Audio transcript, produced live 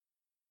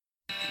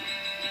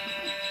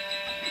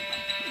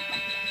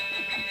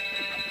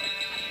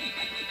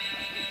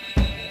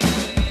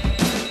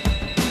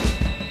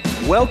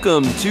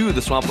Welcome to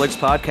the Swamp Legs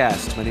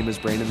Podcast. My name is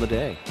Brandon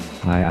Leday.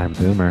 Hi, I'm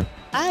Boomer.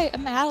 Hi,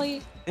 I'm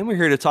Allie. And we're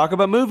here to talk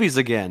about movies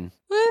again.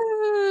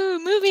 Woo!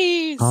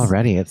 Movies!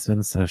 Already, it's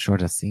been so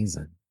short a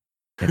season.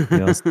 It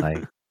feels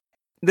like.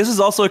 This is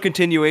also a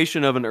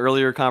continuation of an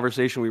earlier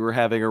conversation we were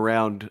having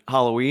around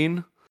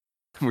Halloween.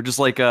 We're just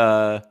like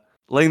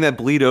letting that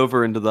bleed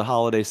over into the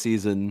holiday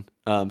season.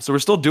 So we're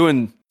still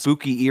doing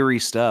spooky, eerie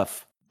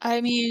stuff. I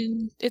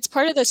mean, it's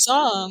part of the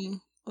song.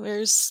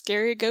 There's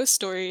scary ghost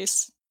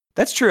stories.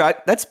 That's true.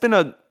 That's been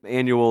an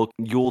annual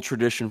Yule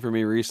tradition for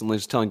me recently,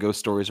 just telling ghost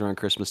stories around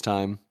Christmas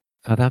time.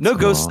 Oh, that's no cool.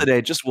 ghosts today,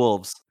 just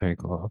wolves. Very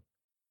cool.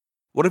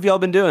 What have y'all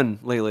been doing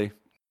lately?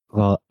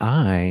 Well,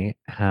 I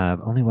have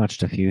only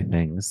watched a few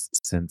things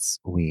since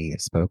we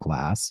spoke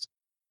last.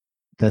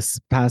 This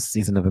past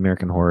season of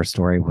American Horror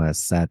Story was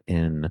set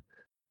in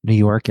New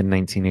York in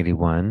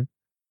 1981.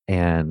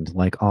 And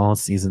like all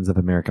seasons of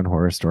American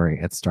Horror Story,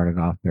 it started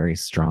off very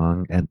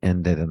strong and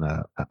ended in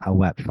a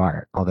wet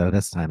fart. Although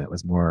this time it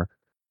was more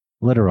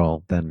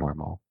literal than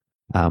normal.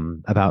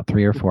 About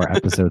 3 or 4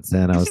 episodes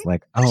in, I was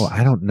like, oh,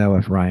 I don't know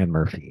if Ryan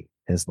Murphy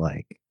is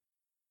like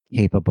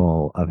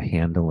capable of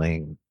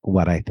handling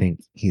what I think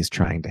he's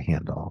trying to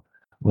handle,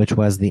 which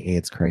was the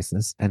AIDS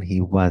crisis, and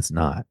he was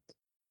not.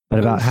 But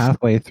about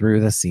halfway through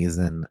the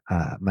season,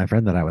 my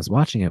friend that I was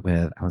watching it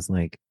with, I was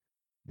like,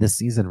 this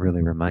season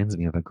really reminds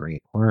me of a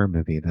great horror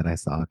movie that I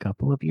saw a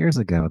couple of years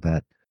ago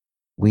that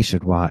we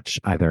should watch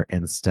either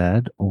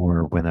instead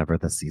or whenever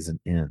the season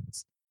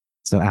ends.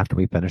 So after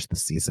we finished the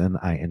season,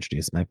 I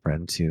introduced my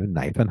friend to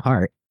Knife and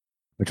Heart,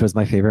 which was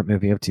my favorite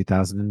movie of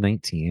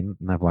 2019.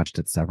 And I've watched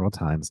it several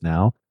times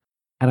now.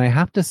 And I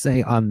have to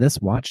say, on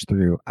this watch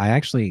through, I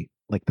actually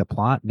like the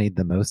plot made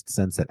the most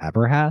sense it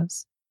ever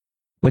has,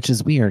 which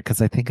is weird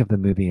because I think of the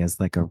movie as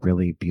like a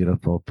really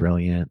beautiful,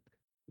 brilliant,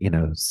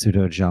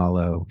 pseudo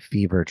giallo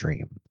fever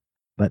dream.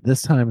 But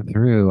this time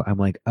through, I'm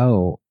like,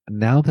 oh,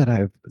 now that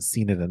I've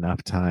seen it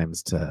enough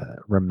times to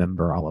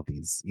remember all of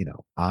these,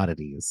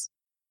 oddities,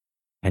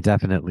 I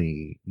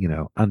definitely,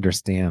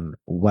 understand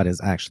what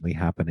is actually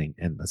happening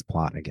in this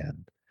plot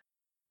again.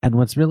 And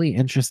what's really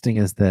interesting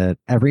is that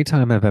every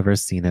time I've ever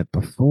seen it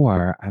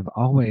before, I've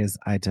always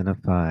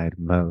identified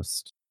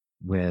most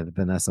with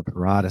Vanessa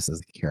Paradis'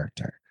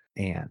 character,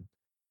 Anne.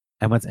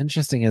 And what's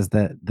interesting is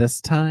that this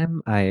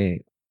time I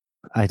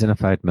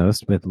identified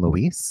most with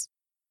Louise,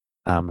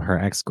 her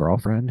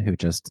ex-girlfriend who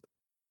just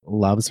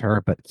loves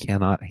her but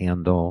cannot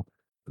handle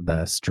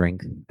the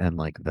strength and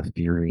like the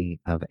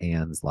fury of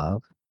Anne's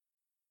love.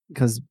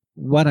 Because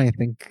what I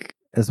think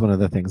is one of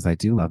the things I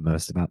do love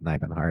most about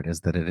Knife and Heart is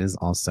that it is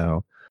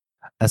also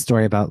a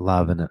story about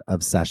love and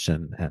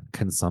obsession and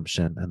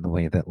consumption, and the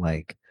way that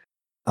like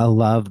a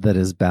love that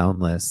is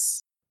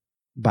boundless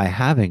by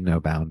having no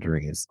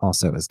boundaries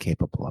also is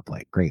capable of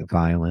like great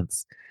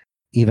violence.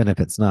 Even if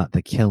it's not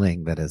the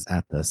killing that is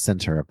at the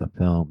center of the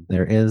film,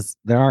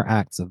 there are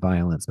acts of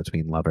violence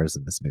between lovers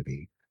in this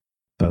movie,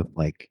 both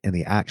like in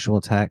the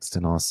actual text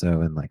and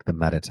also in like the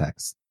meta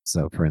text.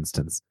 So for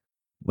instance,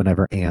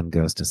 whenever Anne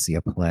goes to see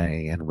a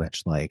play in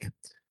which like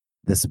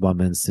this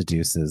woman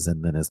seduces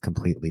and then is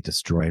completely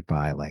destroyed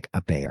by like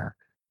a bear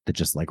that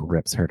just like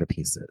rips her to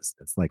pieces.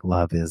 It's like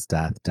love is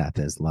death, death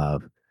is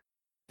love.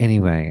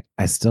 Anyway,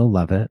 I still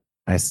love it.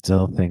 I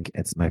still think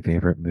it's my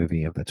favorite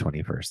movie of the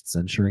 21st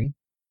century,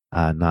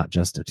 not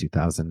just of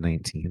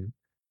 2019.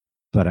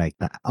 But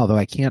although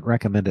I can't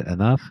recommend it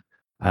enough,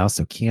 I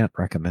also can't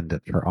recommend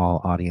it for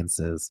all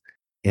audiences.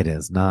 It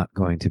is not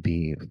going to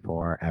be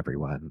for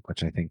everyone,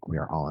 which I think we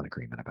are all in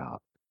agreement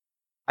about.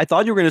 I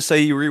thought you were going to say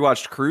you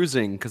rewatched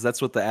Cruising, because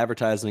that's what the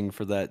advertising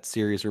for that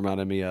series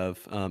reminded me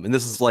of. And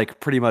this is like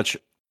pretty much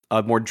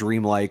a more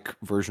dreamlike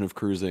version of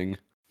Cruising.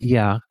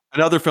 Yeah.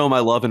 Another film I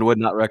love and would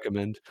not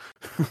recommend.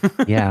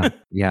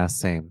 Yeah,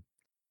 same.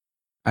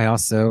 I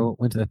also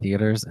went to the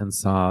theaters and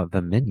saw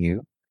The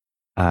Menu,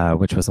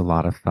 which was a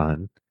lot of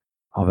fun.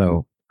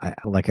 Although I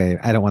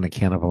don't want to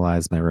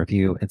cannibalize my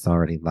review. It's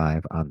already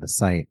live on the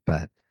site,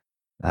 but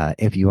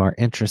if you are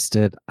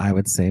interested, I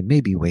would say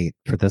maybe wait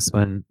for this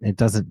one. It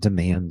doesn't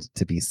demand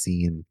to be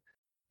seen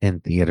in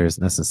theaters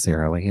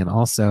necessarily. And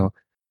also,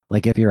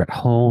 like if you're at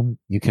home,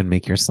 you can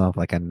make yourself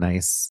like a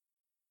nice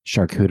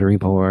charcuterie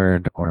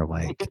board or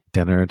like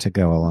dinner to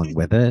go along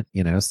with it,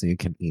 so you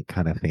can eat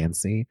kind of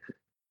fancy.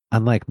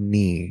 Unlike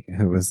me,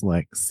 who was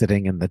like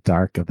sitting in the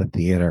dark of the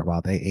theater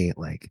while they ate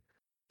like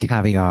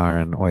caviar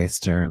and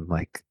oyster and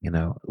like,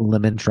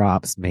 lemon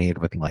drops made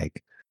with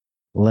like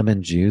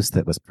lemon juice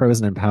that was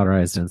frozen and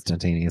powderized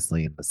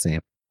instantaneously in the same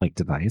like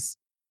device.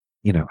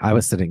 I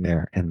was sitting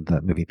there in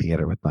the movie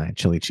theater with my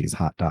chili cheese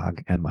hot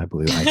dog and my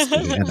blue iced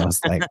tea, and I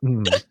was like,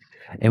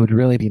 it would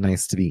really be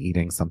nice to be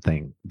eating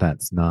something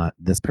that's not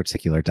this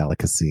particular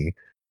delicacy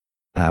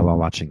while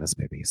watching this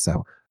movie.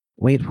 So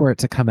wait for it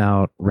to come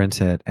out, rent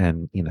it,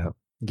 and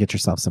get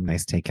yourself some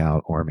nice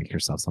takeout or make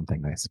yourself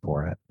something nice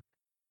for it.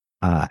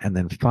 And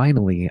then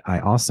finally, I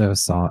also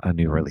saw a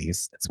new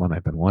release. It's one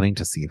I've been wanting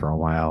to see for a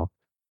while.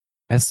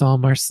 I saw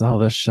Marcel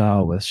the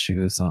Shell with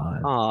shoes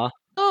on. Aww.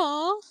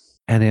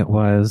 And it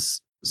was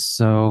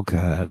so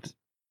good.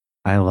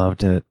 I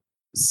loved it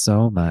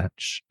so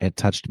much. It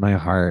touched my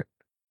heart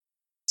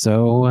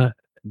so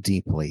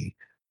deeply.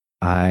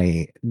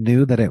 I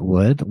knew that it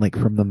would, like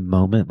from the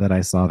moment that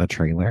I saw the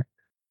trailer.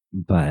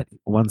 But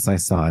once I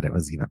saw it, it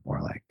was even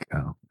more like,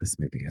 oh, this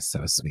movie is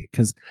so sweet.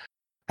 Because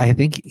I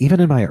think even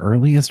in my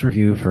earliest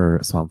review for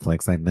Swamp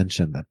Flakes, I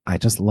mentioned that I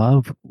just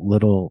love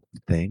little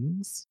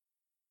things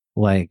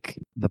like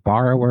the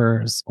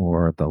borrowers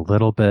or the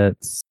little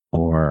bits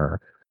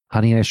or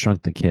Honey I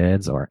Shrunk the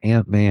Kids or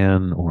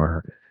Ant-Man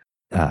or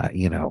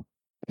you know,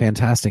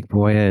 Fantastic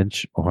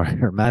Voyage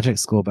or Magic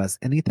School Bus,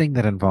 anything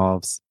that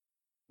involves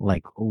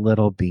like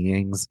little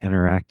beings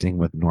interacting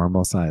with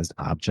normal sized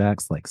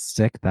objects, like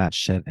stick that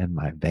shit in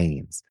my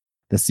veins.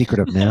 The Secret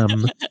of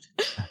Nim,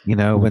 you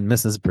know, when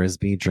Mrs.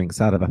 Brisby drinks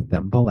out of a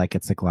thimble like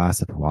it's a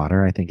glass of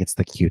water, I think it's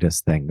the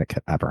cutest thing that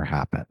could ever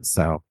happen.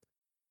 So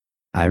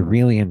I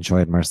really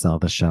enjoyed Marcel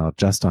the Shell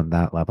just on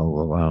that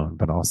level alone,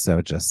 but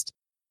also just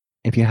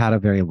if you had a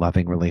very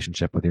loving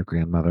relationship with your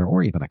grandmother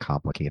or even a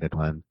complicated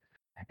one,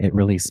 it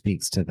really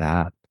speaks to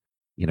that.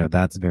 You know,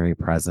 that's very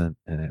present.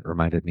 And it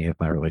reminded me of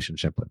my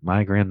relationship with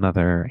my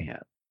grandmother and,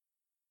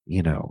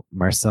 you know,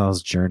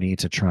 Marcel's journey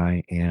to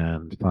try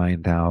and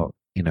find out,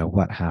 you know,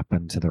 what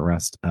happened to the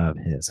rest of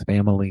his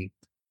family.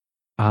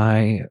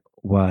 I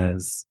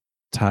was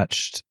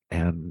touched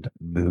and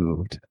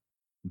moved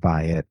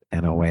by it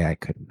in a way I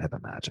couldn't have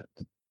imagined.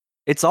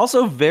 It's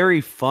also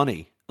very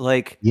funny.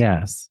 Like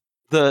Yes.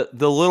 the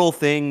little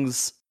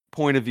things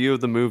point of view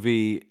of the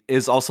movie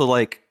is also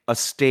like a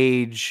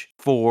stage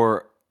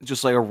for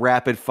just like a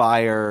rapid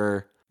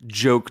fire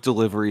joke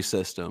delivery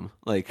system.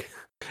 Like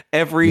Yeah.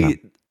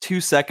 every 2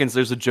 seconds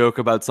there's a joke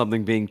about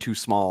something being too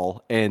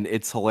small and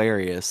it's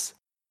hilarious.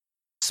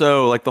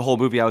 So like the whole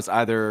movie I was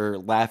either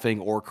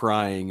laughing or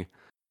crying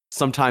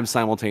sometimes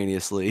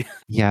simultaneously.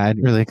 Yeah, it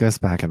really goes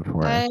back and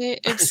forth.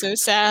 It's so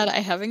sad I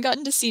haven't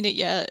gotten to seen it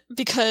yet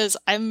because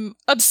I'm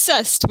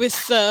obsessed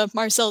with the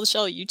Marcel the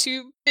Shell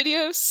YouTube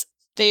videos.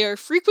 They are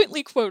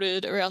frequently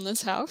quoted around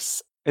this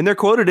house. And they're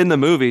quoted in the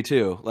movie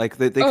too. Like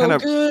they kind Oh,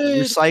 of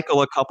good.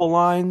 recycle a couple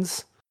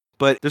lines,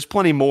 but there's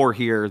plenty more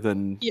here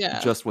than Yeah.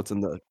 just what's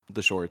in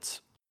the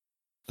shorts.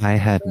 I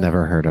had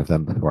never heard of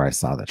them before I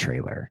saw the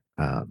trailer.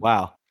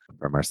 Wow.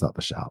 For Marcel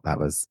the Shell. That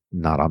was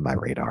not on my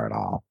radar at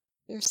all.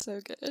 They're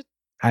so good.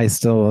 I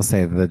still will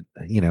say that,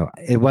 you know,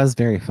 it was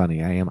very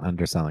funny. I am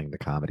underselling the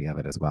comedy of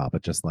it as well,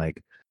 but just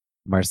like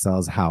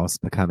Marcel's house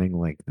becoming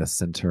like the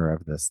center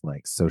of this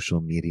like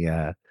social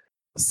media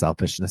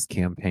selfishness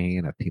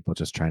campaign of people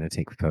just trying to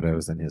take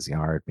photos in his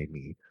yard made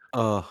me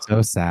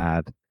so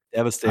sad,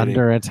 Devastating.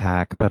 under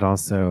attack, but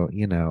also,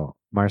 you know,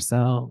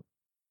 Marcel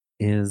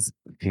is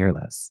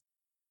fearless.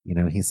 You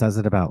know, he says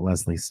it about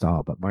Leslie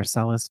Stahl, but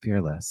Marcel is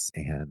fearless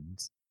and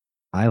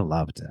I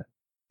loved it.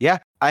 Yeah,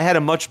 I had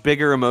a much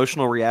bigger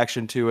emotional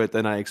reaction to it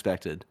than I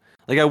expected.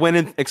 Like I went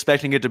in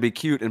expecting it to be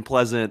cute and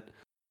pleasant,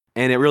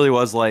 and it really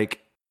was like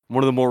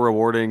one of the more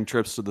rewarding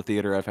trips to the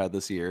theater I've had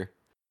this year.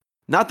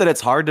 Not that it's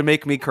hard to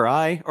make me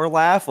cry or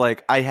laugh.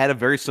 Like I had a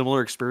very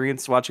similar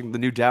experience watching the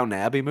new Downton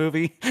Abbey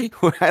movie,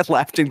 where I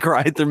laughed and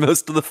cried through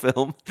most of the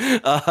film.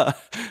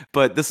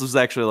 But this was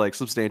actually like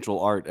substantial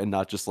art and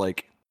not just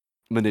like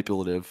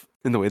manipulative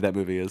in the way that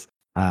movie is.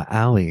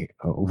 Allie,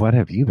 what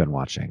have you been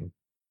watching?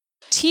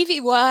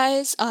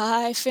 TV-wise,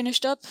 I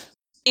finished up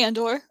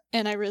Andor,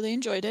 and I really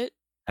enjoyed it.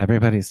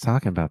 Everybody's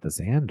talking about this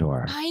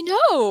Andor. I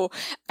know!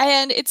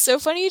 And it's so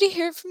funny to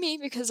hear from me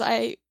because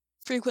I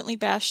frequently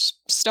bash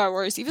Star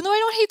Wars, even though I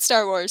don't hate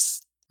Star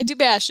Wars. I do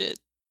bash it.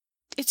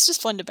 It's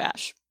just fun to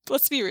bash.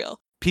 Let's be real.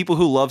 People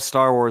who love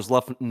Star Wars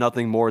love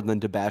nothing more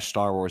than to bash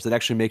Star Wars. It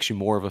actually makes you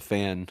more of a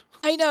fan.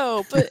 I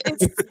know, but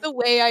it's the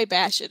way I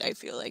bash it, I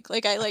feel like.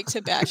 Like, I like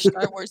to bash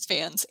Star Wars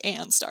fans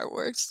and Star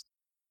Wars.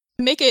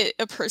 Make it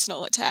a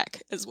personal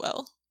attack as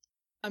well.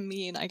 I'm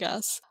mean, I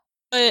guess.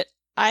 But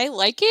I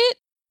like it.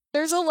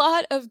 There's a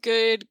lot of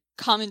good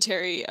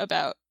commentary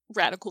about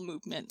radical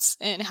movements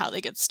and how they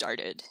get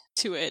started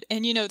to it.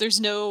 And, you know, there's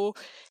no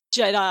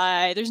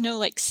Jedi, there's no,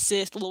 like,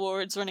 Sith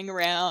lords running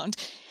around.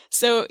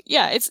 So,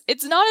 yeah,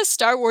 it's not as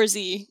Star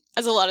Wars-y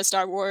as a lot of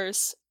Star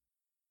Wars.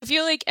 I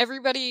feel like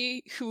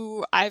everybody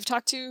who I've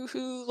talked to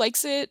who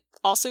likes it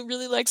also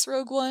really likes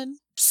Rogue One.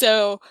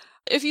 So,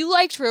 if you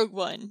liked Rogue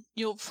One,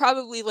 you'll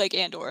probably like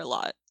Andor a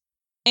lot.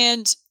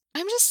 And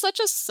I'm just such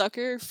a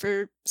sucker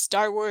for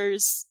Star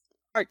Wars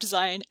art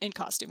design and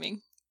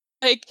costuming.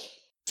 Like,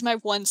 it's my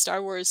one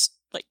Star Wars,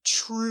 like,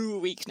 true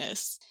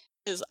weakness.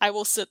 Is I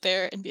will sit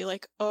there and be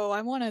like, oh,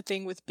 I want a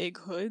thing with big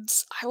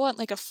hoods. I want,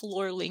 like, a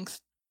floor-length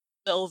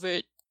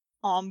velvet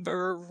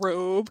amber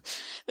robe.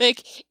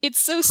 Like, it's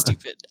so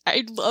stupid.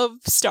 I love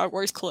Star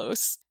Wars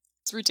clothes.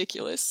 It's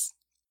ridiculous.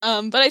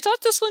 But I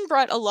thought this one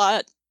brought a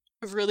lot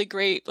of really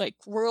great, like,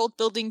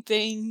 world-building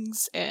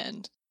things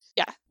and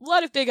yeah, a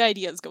lot of big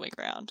ideas going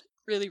around.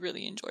 Really,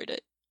 really enjoyed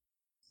it.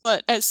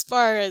 But as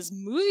far as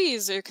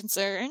movies are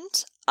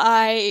concerned,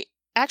 I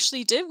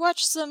actually did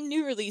watch some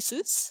new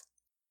releases.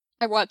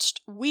 I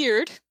watched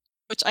Weird,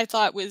 which I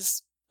thought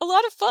was a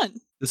lot of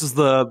fun. This is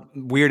the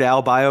Weird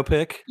Al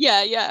biopic?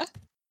 Yeah.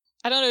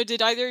 I don't know,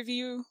 did either of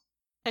you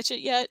catch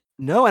it yet?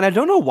 No, and I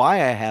don't know why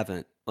I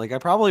haven't. Like, I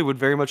probably would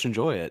very much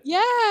enjoy it. Yeah,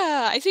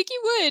 I think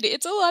you would.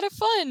 It's a lot of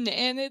fun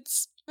and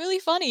it's really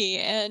funny.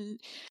 And,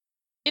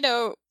 you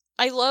know,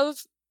 I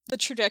love the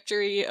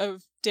trajectory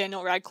of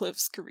Daniel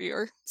Radcliffe's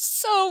career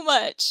so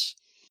much.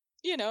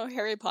 You know,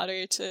 Harry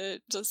Potter to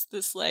just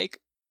this like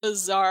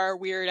bizarre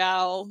Weird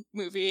Al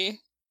movie.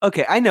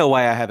 Okay, I know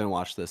why I haven't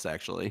watched this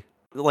actually.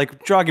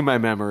 Like, jogging my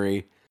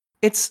memory,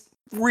 it's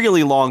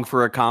really long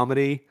for a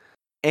comedy,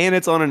 and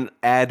it's on an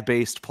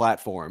ad-based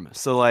platform.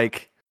 So,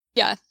 like,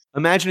 Yeah.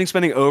 imagining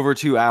spending over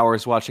 2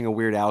 hours watching a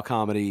Weird Al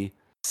comedy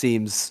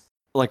seems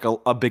like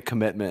a big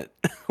commitment.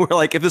 Where,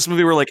 like, if this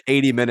movie were like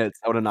 80 minutes,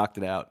 I would have knocked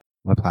it out.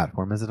 What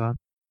platform is it on?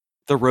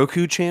 The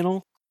Roku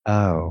channel?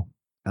 Oh,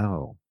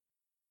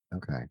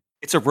 okay.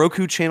 It's a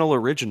Roku channel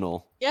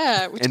original.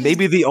 Yeah, which And is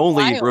maybe the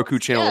only wild. Roku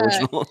channel Yeah.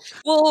 original.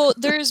 Well,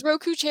 there's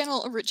Roku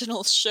Channel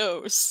original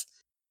shows.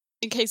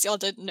 In case y'all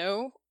didn't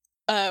know,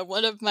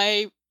 one of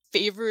my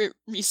favorite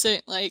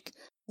recent like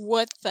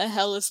what the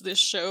hell is this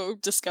show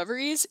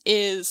discoveries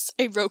is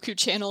a Roku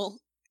Channel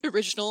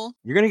original.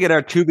 You're gonna get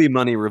our Tubi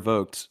money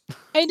revoked.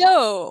 I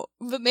know,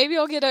 but maybe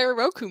I'll get our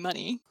Roku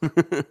money.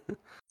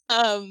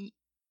 The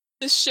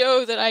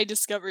show that I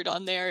discovered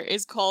on there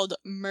is called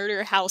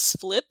Murder House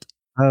Flip.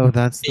 Oh,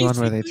 that's the one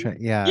where they Basically. try.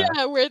 Yeah.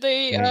 Yeah, where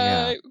they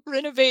Yeah.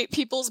 renovate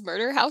people's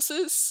murder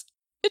houses.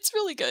 It's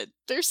really good.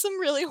 There's some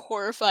really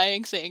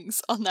horrifying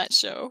things on that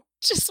show.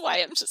 Just why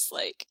I'm just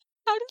like,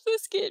 how did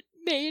this get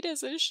made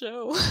as a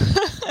show?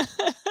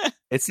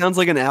 It sounds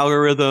like an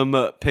algorithm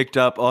picked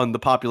up on the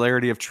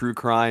popularity of true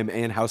crime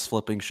and house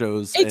flipping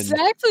shows, and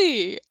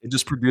Exactly. it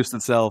just produced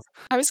itself.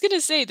 I was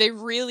gonna say they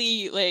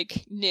really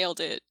like nailed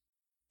it.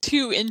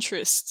 Two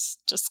interests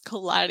just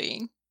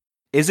colliding.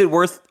 Is it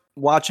worth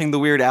watching the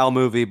Weird Al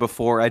movie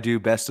before I do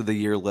best of the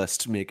year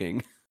list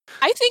making?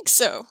 I think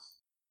so.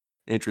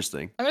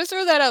 Interesting. I'm gonna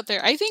throw that out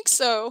there. I think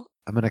so.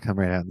 I'm gonna come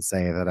right out and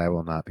say that I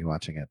will not be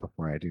watching it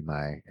before I do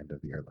my end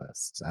of the year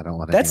list. I don't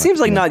want That anyone seems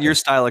to like be not your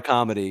style of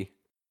comedy.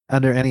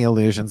 under any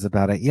illusions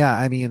about it. Yeah,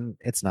 I mean,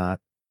 it's not.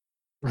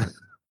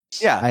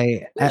 Yeah.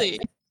 Really?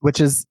 Which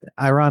is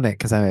ironic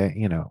because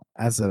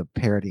as a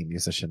parody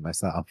musician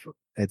myself,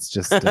 it's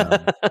just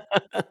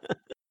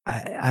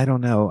I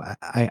don't know.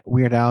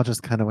 Weird Al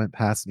just kind of went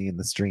past me in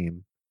the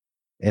stream.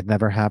 It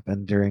never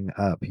happened during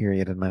a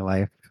period in my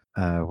life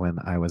when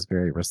I was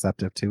very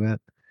receptive to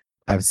it.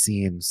 I've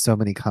seen so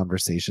many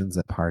conversations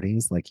at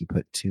parties, like you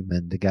put two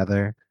men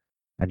together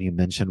and you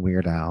mention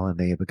Weird Al and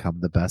they become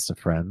the best of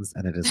friends.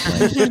 And it is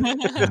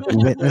like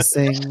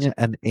witnessing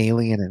an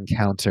alien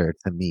encounter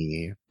to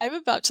me. I'm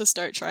about to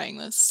start trying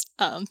this.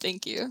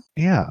 Thank you.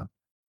 Yeah.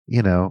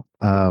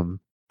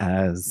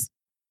 As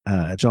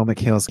Joel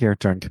McHale's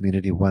character in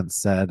Community once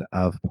said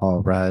of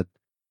Paul Rudd,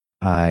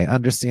 I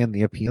understand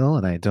the appeal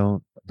and I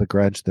don't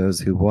begrudge those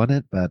who want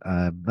it, but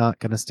I'm not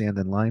going to stand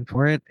in line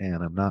for it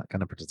and I'm not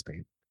going to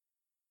participate.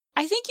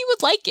 I think you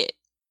would like it.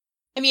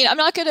 I mean, I'm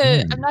not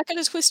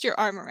gonna twist your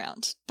arm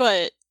around,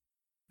 but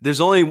There's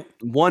only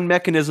one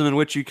mechanism in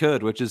which you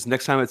could, which is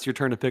next time it's your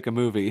turn to pick a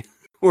movie.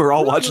 We're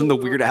all watching the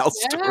Weird Al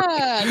story.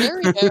 Yeah,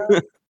 there we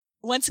go.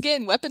 Once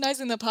again,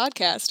 weaponizing the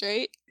podcast,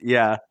 right?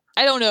 Yeah.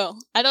 I don't know.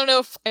 I don't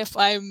know if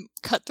I'm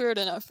cutthroat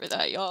enough for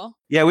that, y'all.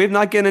 Yeah, we've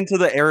not get into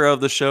the era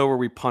of the show where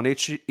we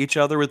punish each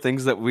other with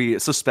things that we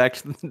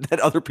suspect that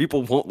other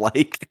people won't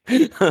like.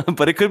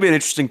 But it could be an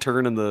interesting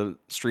turn in the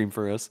stream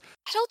for us.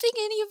 I don't think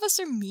any of us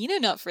are mean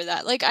enough for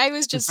that. Like, I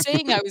was just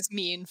saying I was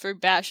mean for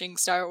bashing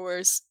Star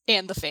Wars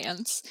and the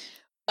fans,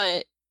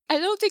 but I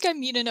don't think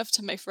I'm mean enough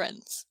to my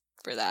friends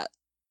for that.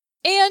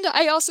 And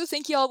I also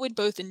think y'all would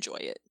both enjoy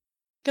it.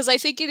 Because I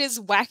think it is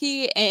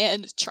wacky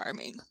and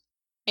charming.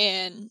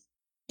 And,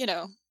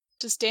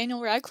 just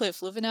Daniel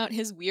Radcliffe living out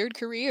his weird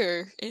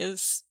career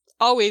is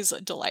always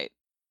a delight.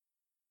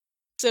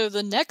 So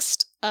the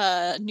next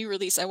new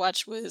release I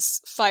watched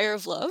was Fire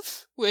of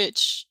Love,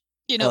 which,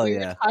 we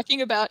were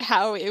talking about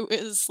how it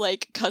was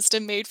like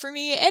custom made for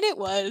me, and it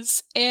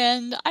was,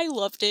 and I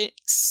loved it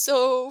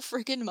so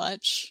freaking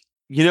much.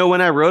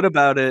 When I wrote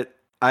about it,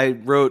 I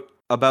wrote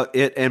about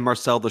it and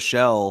Marcel the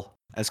Shell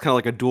as kind of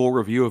like a dual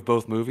review of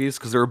both movies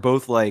because they were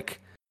both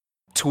like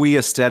twee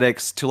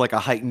aesthetics to like a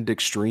heightened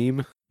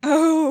extreme.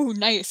 Oh,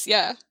 nice,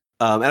 yeah.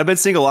 And I've been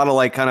seeing a lot of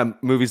like kind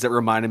of movies that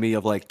reminded me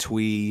of like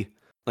twee,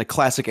 like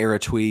classic era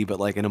twee,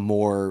 but like in a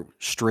more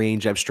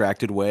strange,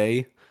 abstracted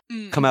way.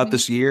 Come out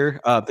this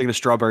year. Thinking of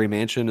Strawberry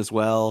Mansion as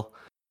well.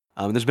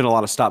 There's been a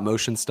lot of stop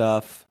motion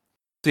stuff.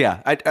 So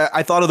yeah,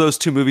 I thought of those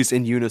two movies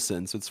in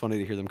unison, so it's funny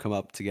to hear them come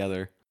up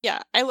together. Yeah,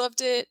 I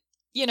loved it.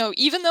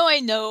 Even though I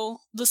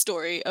know the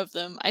story of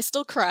them, I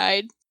still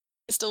cried.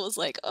 I still was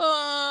like,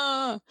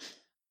 oh,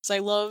 because I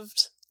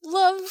loved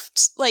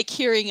like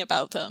hearing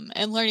about them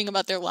and learning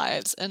about their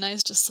lives, and I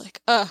was just like,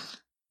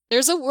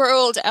 there's a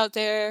world out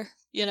there,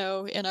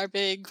 in our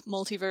big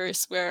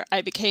multiverse where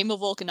I became a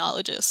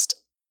volcanologist.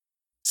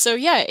 So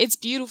yeah, it's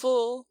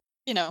beautiful,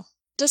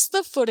 just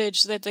the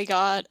footage that they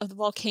got of the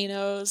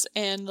volcanoes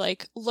and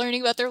like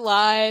learning about their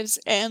lives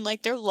and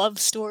like their love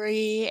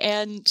story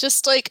and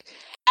just like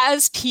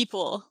as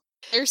people,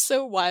 they're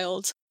so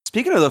wild.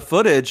 Speaking of the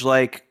footage,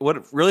 like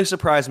what really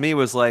surprised me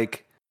was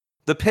like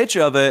the pitch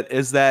of it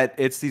is that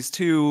it's these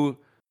two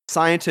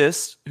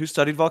scientists who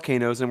studied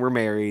volcanoes and were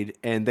married,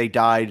 and they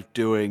died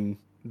doing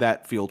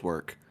that field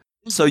work.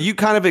 So Mhm. you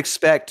kind of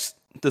expect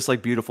this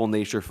like beautiful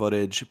nature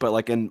footage, but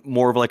like in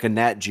more of like a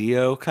Nat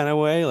Geo kind of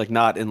way, like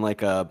not in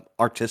like a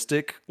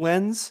artistic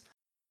lens.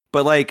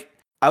 But like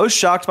I was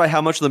shocked by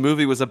how much the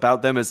movie was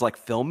about them as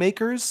like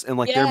filmmakers and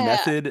like their Yeah.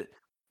 method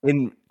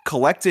in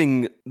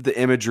collecting the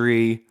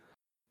imagery,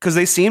 because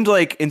they seemed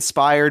like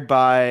inspired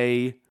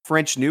by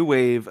French New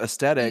Wave Mm.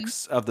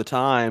 aesthetics of the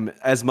time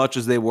as much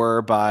as they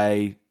were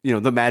by, you know,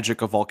 the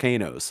magic of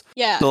volcanoes.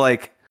 Yeah. So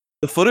like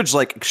the footage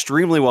like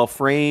extremely well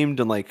framed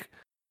and like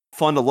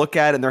fun to look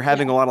at, and they're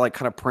having Yeah. a lot of like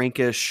kind of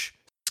prankish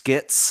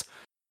skits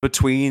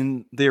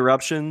between the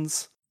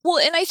eruptions. Well,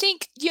 and I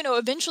think,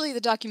 eventually the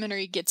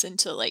documentary gets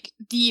into like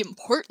the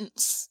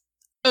importance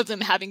of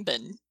them having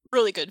been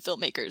really good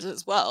filmmakers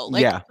as well.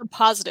 Like Yeah. the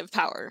positive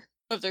power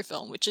of their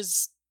film, which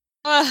is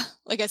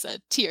like I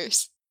said,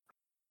 tears.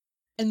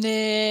 And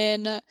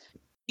then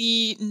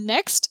the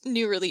next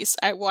new release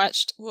I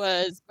watched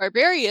was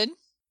Barbarian,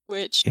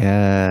 which was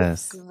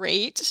Yes.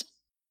 great.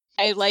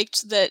 I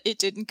liked that it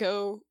didn't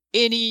go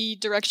any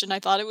direction I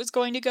thought it was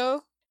going to go.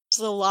 It was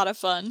a lot of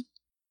fun.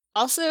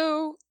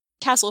 Also,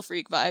 Castle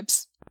Freak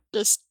vibes.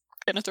 Just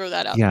gonna throw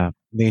that out. Yeah,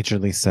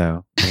 majorly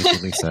so.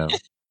 Majorly so.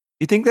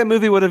 You think that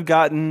movie would have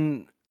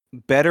gotten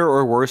better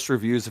or worse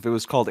reviews if it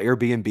was called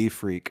Airbnb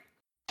Freak?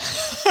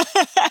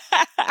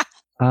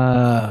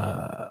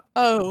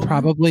 Oh.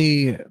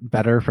 Probably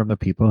better from the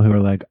people who are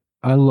like,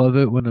 I love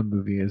it when a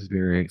movie is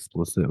very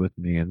explicit with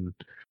me, and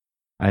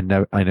I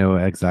know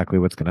exactly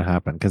what's going to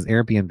happen, because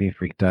Airbnb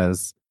Freak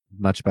does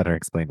much better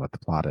explain what the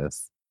plot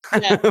is.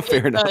 Yeah, Fair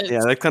it enough. does. Yeah,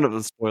 that's kind of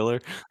a spoiler.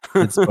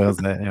 It spoils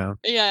it. Yeah.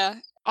 Yeah.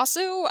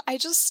 Also, I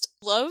just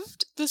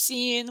loved the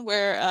scene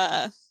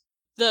where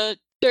the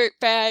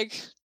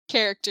dirtbag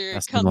character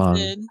Justin comes Long.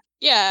 in.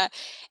 Yeah.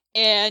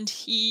 And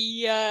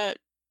he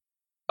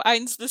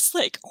finds this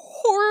like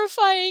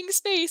horrifying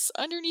space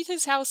underneath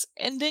his house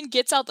and then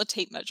gets out the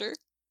tape measure.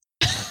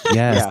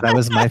 Yes, Yeah. that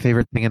was my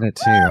favorite thing in it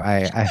too.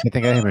 I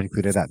think I even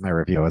included that in my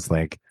review. I was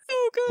like, So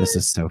good. this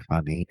is so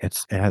funny. It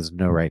has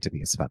no right to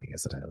be as funny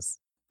as it is.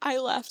 I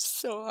laughed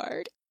so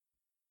hard.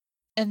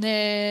 And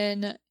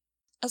then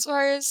as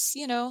far as,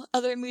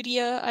 other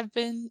media I've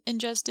been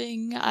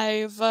ingesting,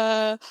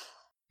 I've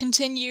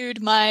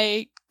continued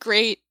my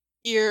great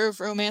year of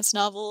romance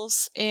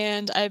novels,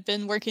 and I've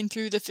been working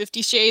through the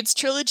 50 Shades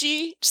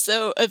trilogy,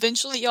 so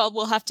eventually y'all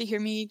will have to hear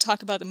me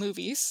talk about the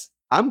movies.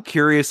 I'm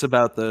curious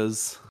about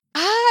those.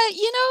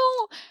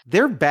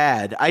 They're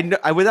bad. I know,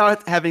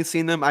 without having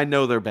seen them, I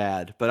know they're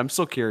bad, but I'm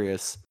still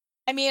curious.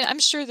 I mean, I'm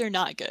sure they're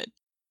not good.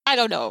 I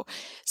don't know.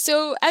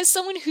 So, as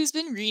someone who's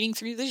been reading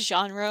through the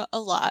genre a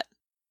lot,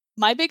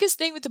 my biggest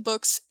thing with the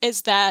books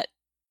is that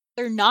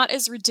they're not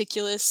as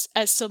ridiculous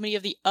as so many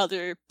of the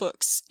other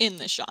books in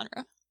the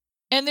genre.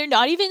 And they're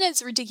not even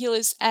as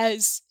ridiculous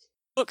as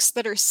books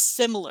that are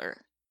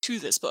similar to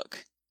this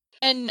book.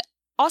 And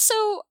also,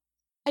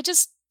 I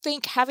just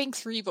think having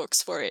 3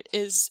 books for it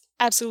is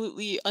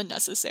absolutely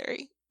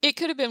unnecessary. It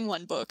could have been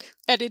 1 book,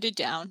 edited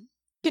down,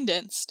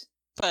 condensed,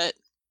 but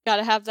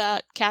gotta have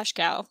that cash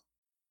cow,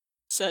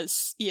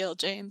 says E.L.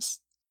 James.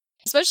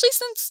 Especially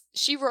since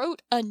she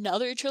wrote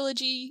another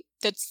trilogy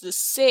that's the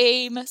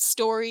same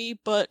story,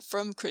 but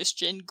from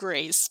Christian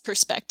Grey's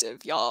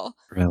perspective, y'all.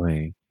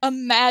 Really?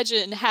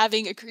 Imagine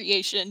having a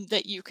creation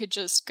that you could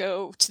just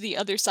go to the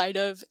other side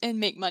of and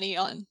make money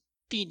on.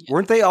 Genius.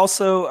 Weren't they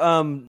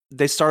also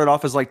they started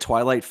off as like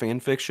Twilight fan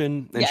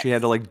fiction, and she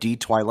had to like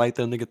de-Twilight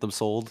them to get them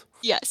sold?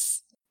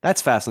 Yes.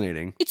 That's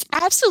fascinating. It's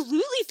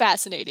absolutely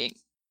fascinating.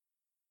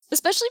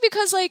 Especially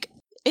because like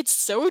it's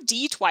so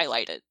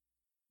de-Twilighted.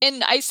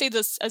 And I say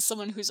this as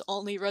someone who's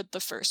only read the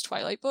first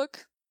Twilight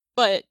book,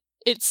 but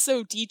it's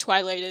so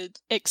de-Twilighted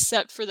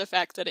except for the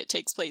fact that it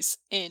takes place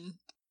in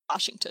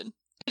Washington.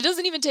 It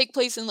doesn't even take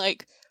place in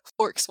like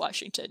Forks,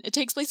 Washington. It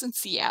takes place in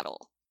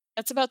Seattle.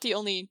 That's about the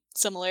only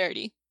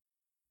similarity.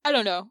 I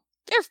don't know.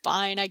 They're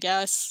fine, I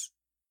guess.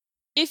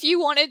 If you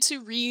wanted to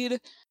read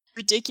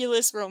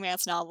ridiculous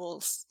romance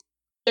novels,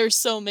 there's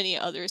so many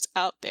others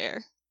out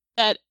there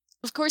that,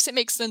 of course, it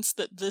makes sense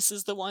that this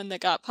is the one that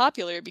got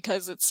popular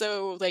because it's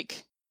so,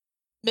 like,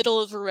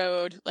 middle of the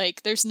road.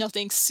 Like, there's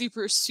nothing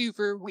super,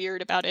 super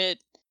weird about it.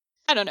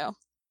 I don't know.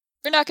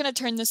 We're not going to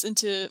turn this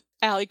into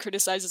Allie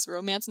Criticizes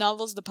Romance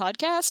Novels, the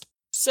podcast.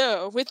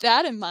 So, with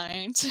that in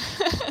mind,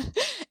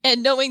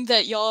 and knowing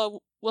that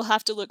y'all will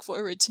have to look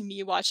forward to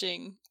me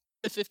watching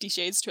the 50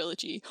 Shades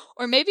trilogy,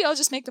 or maybe I'll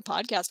just make the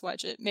podcast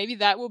watch it. Maybe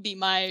that will be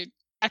my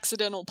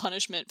accidental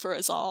punishment for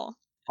us all.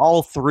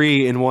 All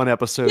 3 in one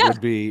episode Yeah. would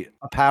be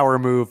a power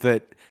move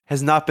that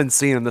has not been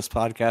seen in this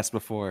podcast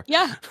before.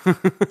 Yeah.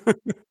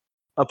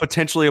 A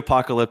potentially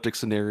apocalyptic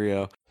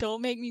scenario.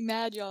 Don't make me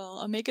mad, y'all.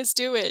 I'll make us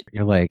do it.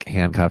 You're like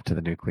handcuffed to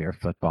the nuclear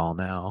football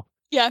now.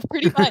 Yeah,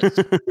 pretty much.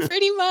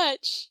 Pretty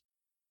much.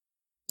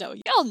 No,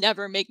 y'all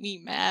never make me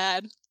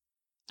mad.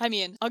 I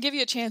mean, I'll give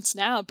you a chance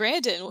now.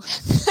 Brandon,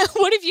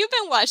 what have you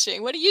been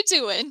watching? What are you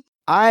doing?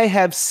 I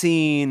have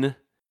seen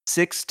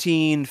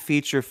 16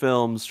 feature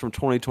films from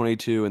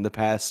 2022 in the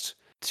past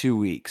 2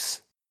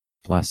 weeks.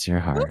 Bless your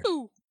heart.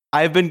 Woo!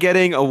 I've been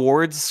getting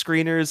awards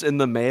screeners in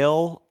the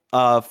mail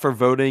for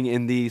voting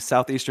in the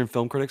Southeastern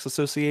Film Critics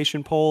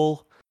Association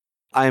poll.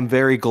 I am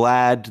very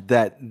glad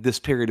that this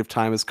period of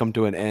time has come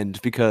to an end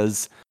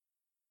because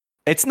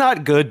it's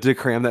not good to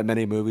cram that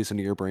many movies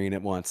into your brain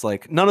at once.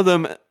 Like, none of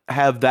them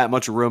have that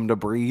much room to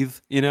breathe,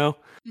 you know?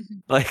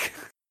 Mhm. Like,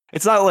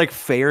 it's not like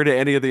fair to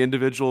any of the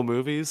individual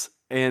movies.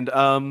 And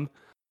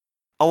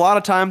a lot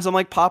of times I'm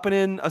like popping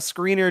in a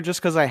screener just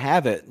because I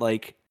have it.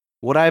 Like,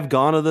 would I have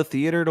gone to the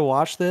theater to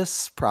watch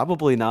this?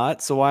 Probably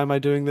not. So why am I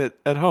doing that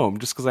at home?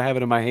 Just because I have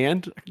it in my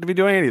hand? I could be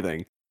doing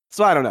anything.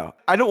 So I don't know.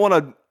 I don't want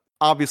to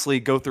obviously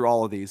go through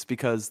all of these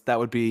because that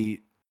would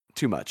be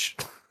too much.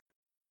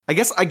 I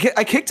guess I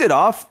kicked it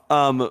off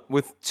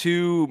with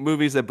 2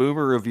 movies that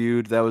Boomer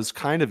reviewed that I was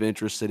kind of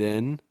interested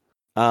in.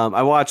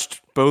 I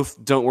watched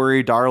both Don't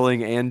Worry,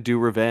 Darling and Do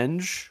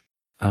Revenge.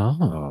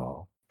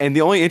 Oh. And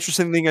the only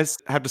interesting thing I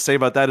have to say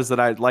about that is that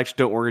I liked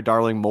Don't Worry,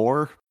 Darling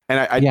more. And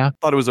I Yeah.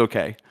 thought it was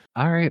okay.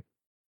 All right.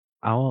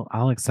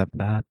 I'll accept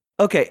that.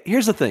 Okay,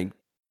 here's the thing.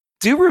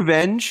 Do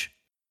Revenge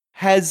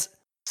has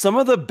some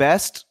of the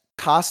best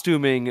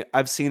costuming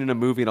I've seen in a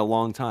movie in a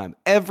long time.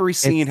 Every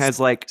scene It's has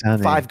like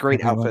stunning. 5 great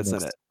Everyone outfits in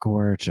looks it.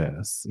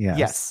 gorgeous. Yes.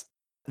 Yes.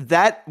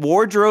 That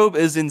wardrobe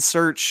is in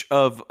search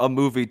of a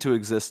movie to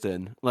exist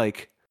in.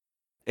 Like,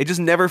 it just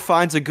never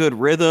finds a good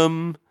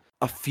rhythm.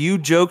 A few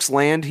jokes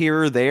land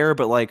here or there,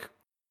 but like,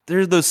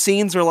 there's those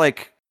scenes where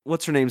like,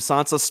 what's her name?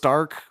 Sansa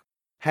Stark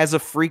has a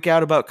freak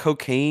out about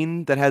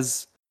cocaine that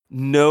has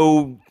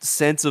no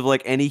sense of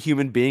like any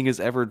human being has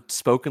ever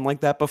spoken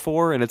like that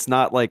before. And it's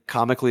not like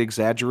comically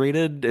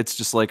exaggerated. It's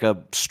just like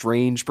a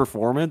strange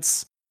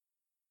performance.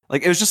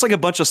 Like, it was just like a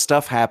bunch of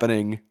stuff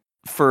happening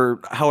for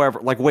however,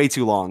 like way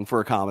too long for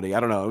a comedy. I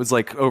don't know. It was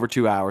like over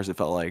 2 hours, it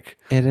felt like.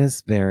 It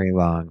is very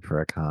long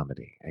for a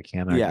comedy. I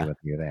can't argue Yeah. with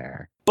you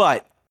there.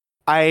 But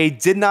I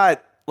did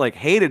not like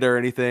hate it or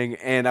anything,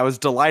 and I was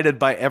delighted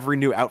by every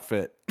new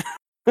outfit.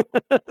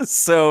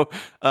 So,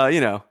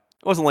 it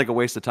wasn't like a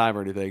waste of time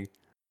or anything.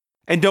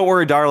 And Don't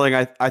Worry, Darling,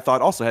 I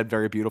thought also had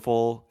very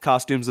beautiful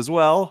costumes as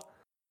well,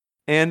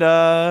 and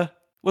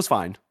was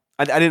fine.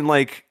 I didn't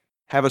like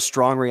have a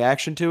strong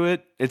reaction to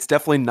it. It's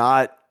definitely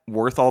not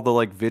worth all the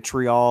like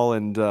vitriol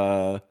and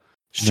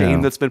shame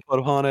No. that's been put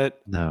upon it.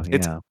 No,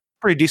 It's yeah. a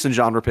pretty decent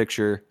genre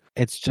picture.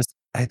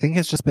 I think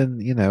it's just been,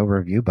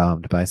 review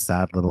bombed by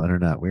sad little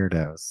internet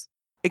weirdos.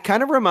 It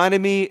kind of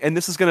reminded me, and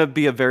this is going to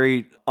be a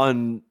very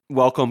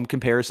unwelcome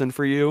comparison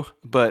for you,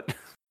 but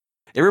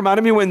it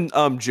reminded me when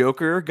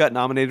Joker got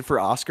nominated for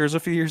Oscars a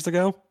few years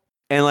ago.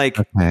 And like,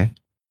 Okay.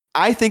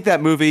 I think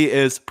that movie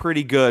is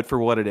pretty good for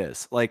what it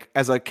is. Like,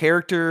 as a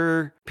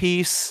character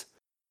piece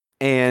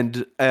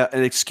and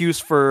an excuse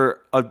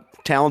for a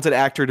talented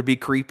actor to be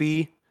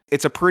creepy,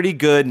 it's a pretty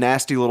good,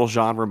 nasty little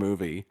genre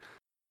movie.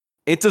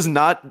 It does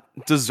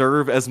not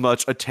deserve as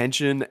much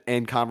attention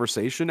and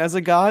conversation as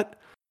it got.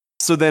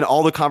 So then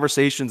all the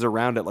conversations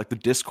around it, like the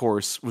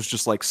discourse was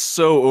just like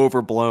so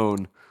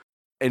overblown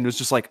and was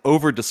just like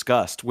over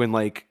discussed when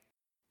like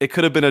it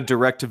could have been a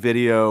direct to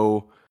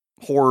video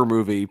horror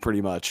movie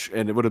pretty much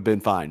and it would have been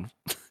fine.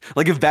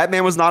 Like, if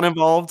Batman was not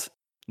involved,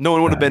 no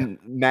one would have Right. been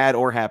mad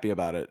or happy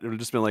about it. It would have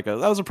just been like that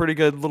was a pretty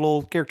good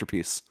little character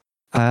piece.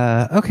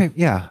 Okay,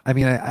 yeah. I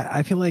mean,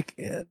 I feel like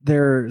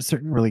there are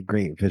certain really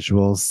great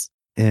visuals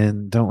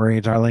in Don't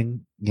Worry,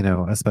 Darling,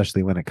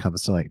 especially when it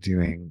comes to like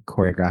doing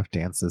choreographed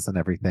dances and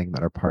everything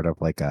that are part of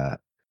like a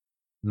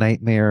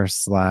nightmare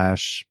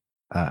slash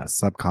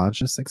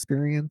subconscious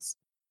experience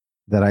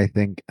that I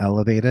think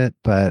elevate it,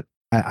 but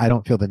I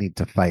don't feel the need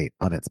to fight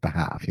on its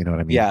behalf. You know what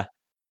I mean? Yeah.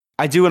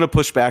 I do want to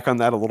push back on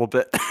that a little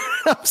bit.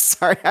 I'm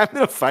sorry, I'm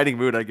in a fighting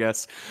mood, I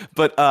guess.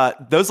 But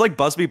those like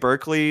Busby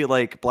Berkeley,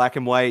 like black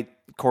and white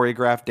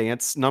choreographed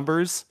dance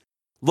numbers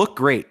look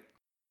great.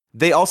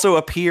 They also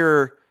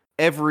appear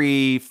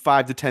every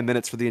 5 to 10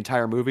 minutes for the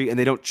entire movie, and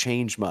they don't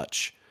change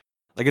much.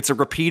 Like, it's a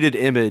repeated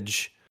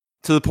image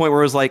to the point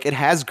where it was like, it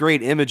has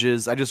great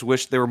images. I just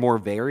wish they were more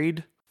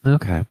varied.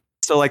 Okay.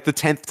 So like the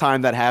 10th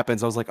time that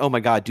happens, I was like, oh my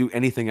God, do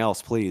anything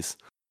else, please.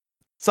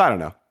 So I don't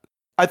know.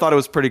 I thought it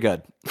was pretty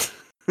good.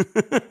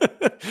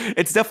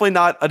 It's definitely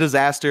not a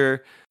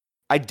disaster.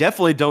 I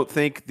definitely don't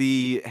think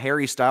the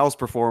Harry Styles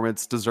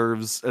performance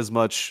deserves as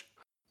much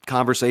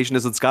conversation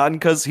as it's gotten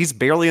because he's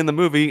barely in the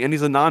movie and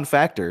he's a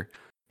non-factor.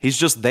 He's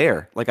just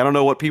there. Like, I don't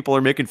know what people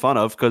are making fun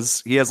of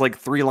because he has like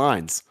 3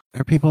 lines.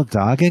 Are people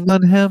dogging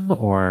on him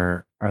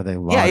or are they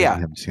lauding Yeah.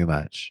 him too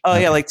much? Oh,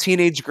 Okay. yeah, like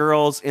teenage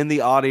girls in the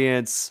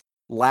audience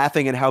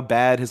laughing at how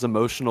bad his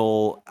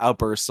emotional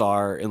outbursts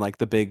are in like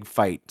the big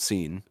fight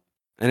scene.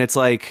 And it's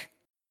like,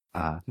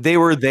 they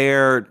were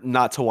there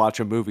not to watch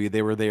a movie.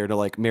 They were there to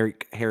like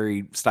make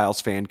Harry Styles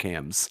fan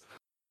cams.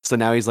 So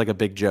now he's like a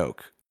big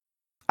joke.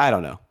 I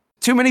don't know.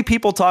 Too many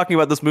people talking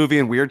about this movie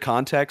in weird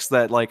contexts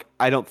that like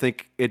I don't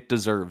think it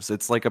deserves.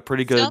 It's like a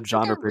pretty good Sounds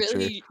genre like a picture.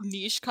 really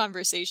niche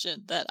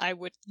conversation that I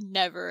would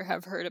never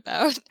have heard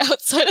about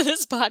outside of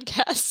this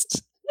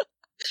podcast.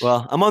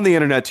 Well, I'm on the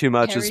internet too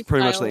much. Is Harry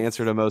pretty much the Styles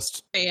answer to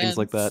most things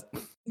like fans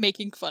that.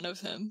 making fun of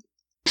him.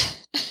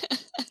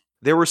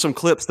 There were some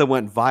clips that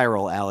went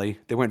viral, Allie.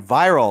 They went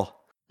viral.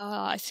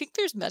 I think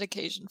there's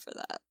medication for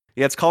that.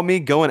 Yeah, it's called me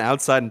going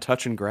outside and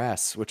touching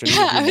grass, which I need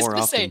Yeah, to I do was more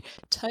gonna often. say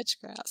touch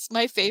grass.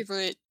 My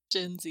favorite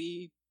Gen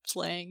Z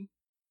slang.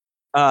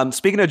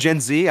 Speaking of Gen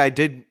Z, I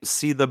did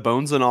see the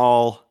Bones and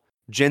All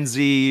Gen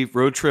Z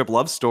road trip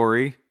love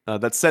story.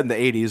 That's set in the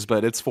 80s,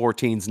 but it's for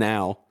teens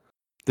now.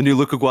 The new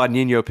Luca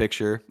Guadagnino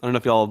picture. I don't know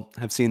if y'all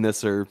have seen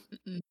this or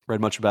read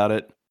much about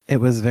it. It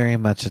was very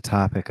much a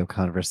topic of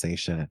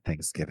conversation at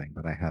Thanksgiving,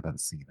 but I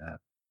haven't seen it.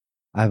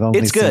 I've only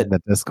It's seen good.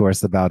 the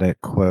discourse about it,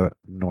 quote,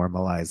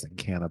 normalizing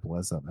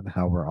cannibalism and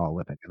how we're all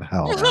living in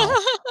hell now.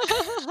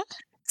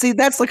 See,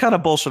 that's the kind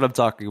of bullshit I'm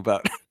talking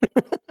about.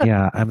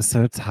 Yeah, I'm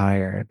so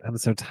tired. I'm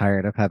so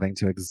tired of having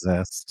to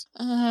exist.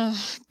 God.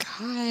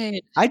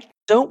 I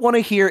don't want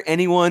to hear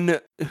anyone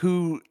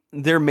who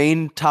their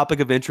main topic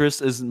of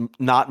interest is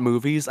not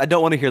movies. I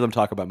don't want to hear them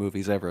talk about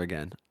movies ever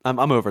again. I'm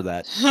over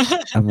that.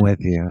 I'm with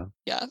you.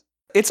 Yeah.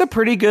 It's a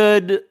pretty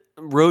good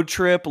road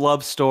trip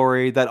love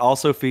story that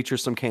also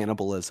features some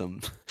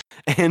cannibalism.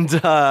 And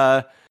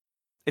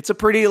it's a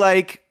pretty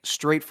like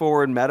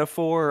straightforward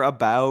metaphor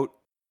about,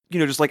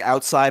 just like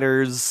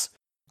outsiders.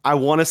 I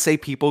want to say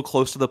people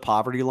close to the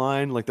poverty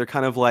line, like they're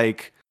kind of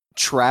like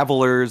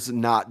travelers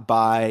not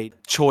by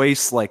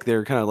choice, like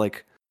they're kind of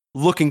like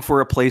looking for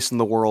a place in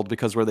the world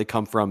because where they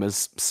come from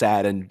is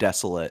sad and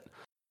desolate.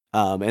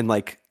 And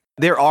like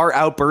there are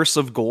outbursts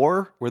of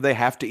gore where they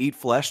have to eat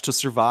flesh to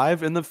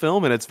survive in the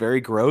film, and it's very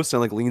gross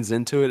and like leans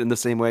into it in the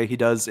same way he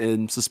does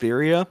in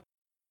Suspiria.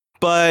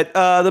 But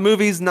the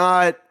movie's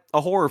not a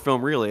horror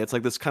film, really. It's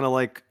like this kind of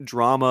like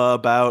drama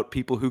about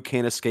people who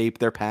can't escape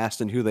their past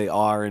and who they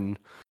are, and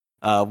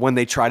when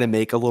they try to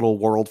make a little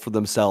world for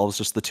themselves,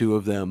 just the two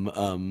of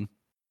them,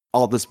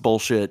 all this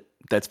bullshit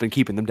that's been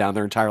keeping them down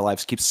their entire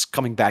lives keeps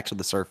coming back to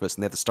the surface,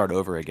 and they have to start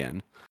over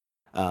again.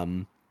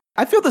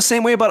 I feel the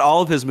same way about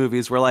all of his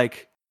movies, where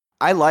like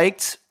I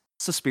liked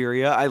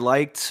Suspiria, I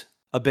liked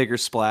A Bigger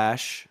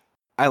Splash,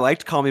 I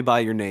liked Call Me by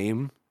Your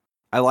Name,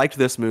 I liked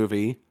this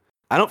movie.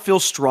 I don't feel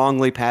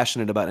strongly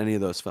passionate about any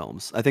of those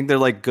films. I think they're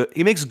like good.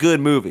 He makes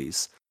good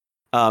movies,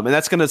 and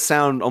that's gonna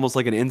sound almost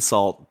like an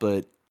insult,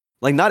 but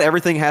like not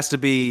everything has to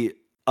be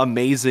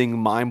amazing,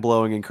 mind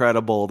blowing,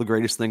 incredible, the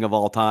greatest thing of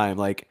all time.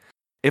 Like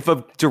if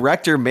a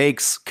director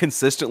makes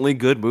consistently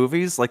good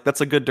movies, like that's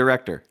a good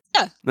director.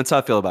 Yeah. That's how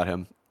I feel about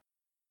him.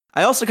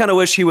 I also kind of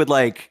wish he would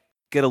like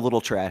get a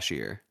little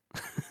trashier.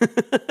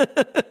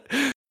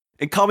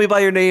 And Call Me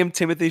by Your Name,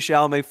 Timothée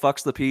Chalamet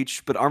fucks the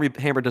peach, but Armie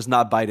Hammer does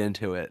not bite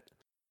into it.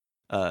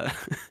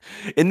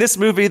 In this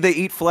movie, they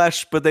eat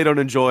flesh, but they don't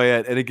enjoy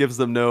it, and it gives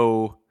them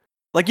no,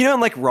 like, in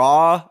like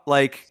Raw,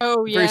 like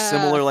very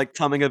similar, like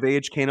coming of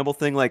age cannibal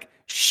thing. Like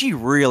she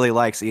really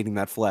likes eating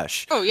that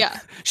flesh. Oh yeah.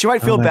 She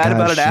might Oh feel my bad gosh,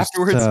 about it she's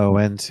afterwards. so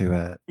into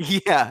it.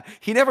 Yeah,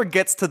 he never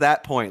gets to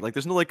that point. Like,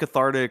 there's no like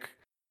cathartic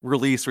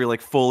release where he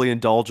like fully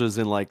indulges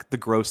in like the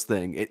gross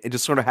thing. It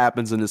just sort of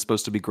happens and is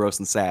supposed to be gross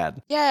and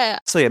sad. Yeah.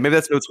 So yeah, maybe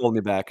that's what's holding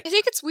me back. I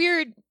think it's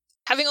weird,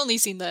 having only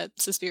seen the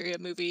Suspiria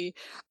movie.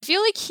 I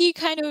feel like he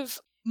kind of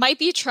might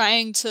be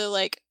trying to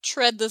like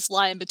tread this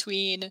line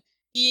between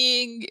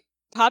being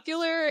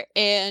popular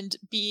and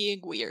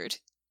being weird.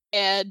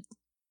 And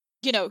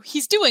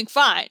he's doing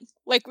fine.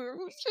 Like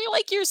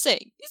you're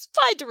saying, he's a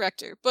fine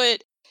director,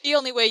 but the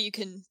only way you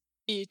can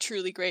be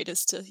truly great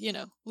is to,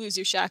 lose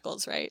your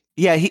shackles, right?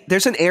 Yeah,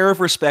 there's an air of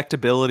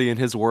respectability in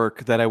his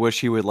work that I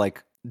wish he would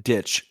like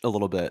ditch a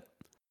little bit.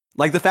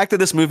 Like the fact that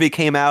this movie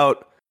came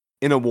out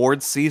in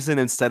awards season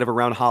instead of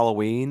around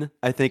Halloween,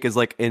 I think is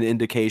like an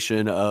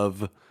indication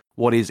of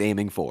what he's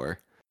aiming for.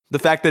 The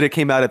fact that it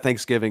came out at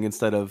Thanksgiving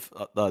instead of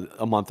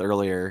a month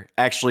earlier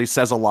actually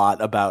says a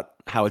lot about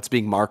how it's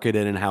being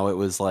marketed and how it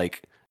was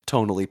like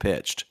tonally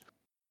pitched.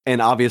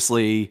 And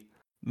obviously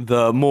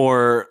the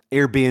more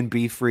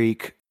Airbnb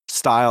freak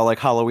style like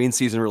Halloween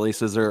season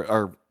releases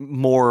are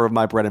more of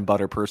my bread and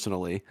butter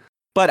personally.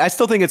 But I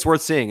still think it's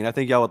worth seeing, and I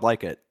think y'all would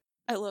like it.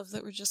 I love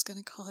that we're just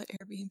gonna call it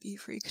Airbnb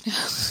freak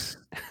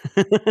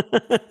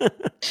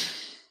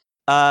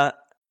now.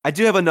 I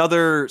do have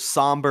another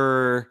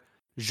somber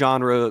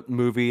genre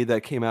movie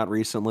that came out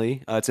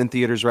recently. It's in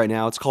theaters right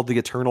now. It's called The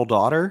Eternal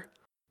Daughter,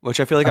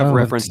 which I feel like I've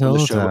referenced in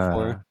the show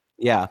before.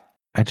 Yeah.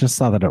 I just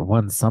saw that it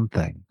won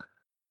something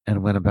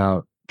and went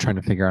about trying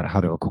to figure out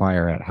how to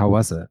acquire it. How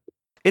was it?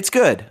 It's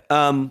good.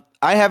 I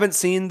haven't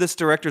seen this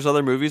director's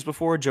other movies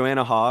before,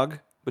 Joanna Hogg,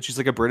 but she's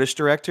like a British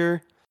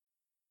director.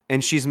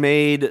 And she's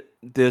made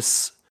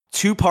this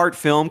 2-part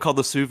film called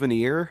The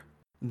Souvenir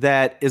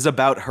that is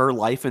about her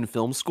life in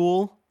film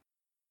school.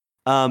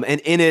 And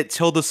in it,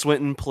 Tilda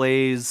Swinton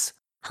plays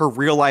her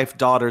real life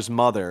daughter's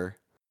mother.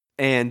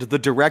 And the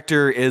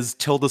director is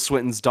Tilda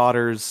Swinton's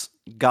daughter's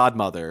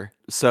godmother.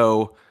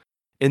 So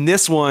in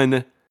this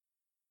one,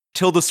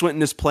 Tilda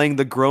Swinton is playing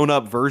the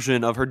grown-up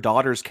version of her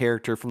daughter's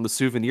character from the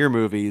Souvenir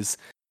movies.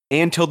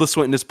 And Tilda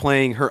Swinton is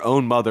playing her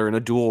own mother in a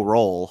dual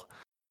role.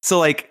 So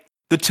like,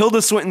 the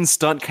Tilda Swinton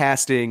stunt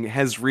casting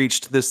has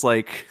reached this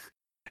like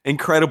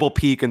incredible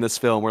peak in this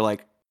film where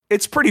like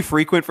it's pretty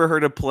frequent for her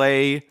to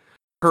play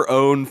her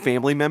own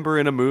family member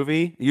in a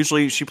movie.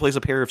 Usually she plays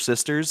a pair of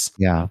sisters.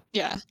 Yeah.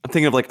 Yeah. I'm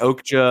thinking of like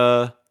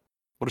Okja.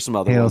 What are some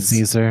other Hail ones?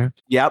 Caesar.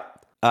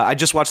 Yep. I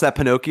just watched that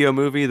Pinocchio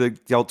movie, the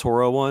Del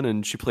Toro one,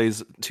 and she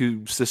plays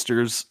two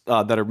sisters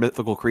that are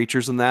mythical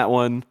creatures in that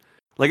one.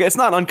 Like, it's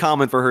not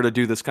uncommon for her to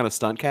do this kind of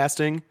stunt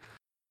casting.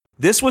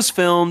 This was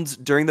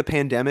filmed during the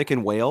pandemic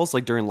in Wales,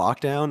 like during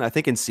lockdown, I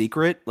think in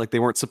secret. Like, they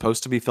weren't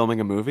supposed to be filming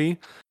a movie.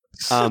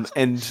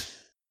 And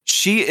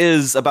she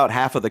is about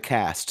half of the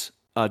cast,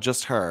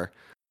 just her,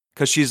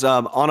 because she's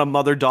on a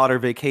mother-daughter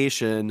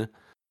vacation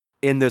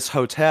in this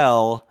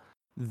hotel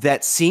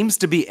that seems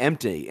to be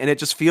empty, and it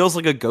just feels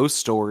like a ghost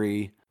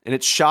story, and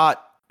it's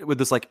shot with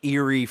this like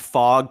eerie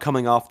fog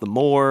coming off the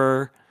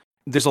moor.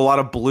 There's a lot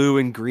of blue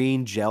and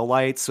green gel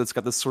lights, so it's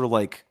got this sort of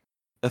like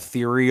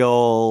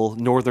ethereal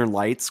northern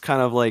lights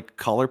kind of like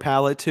color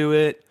palette to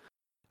it.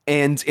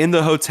 And in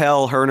the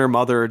hotel, her and her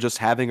mother are just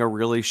having a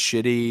really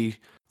shitty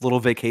little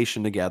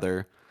vacation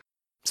together.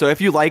 So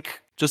if you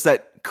like just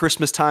that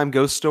Christmas time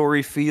ghost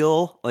story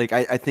feel, like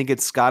I think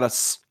it's got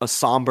a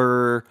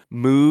somber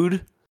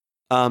mood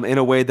in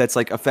a way that's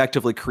like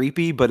effectively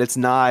creepy, but it's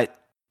not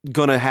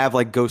gonna have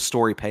like ghost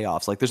story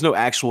payoffs. Like there's no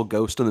actual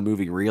ghost in the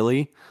movie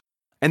really.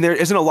 And there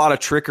isn't a lot of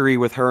trickery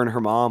with her and her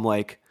mom.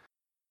 Like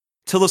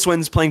Tilda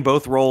Swinton's playing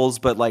both roles,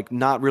 but like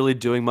not really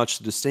doing much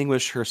to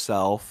distinguish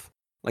herself.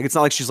 Like it's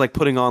not like she's like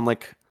putting on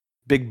like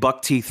big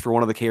buck teeth for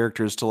one of the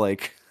characters to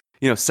like,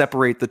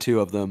 separate the two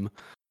of them.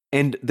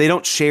 And they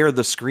don't share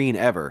the screen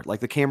ever.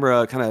 Like the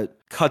camera kind of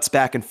cuts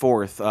back and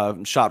forth,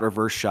 shot,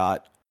 reverse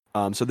shot.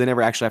 So they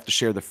never actually have to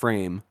share the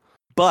frame.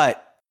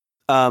 But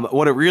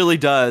what it really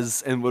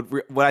does, and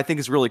what I think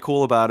is really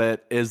cool about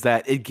it, is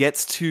that it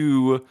gets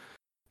to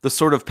the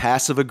sort of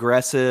passive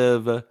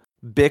aggressive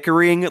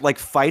bickering, like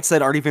fights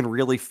that aren't even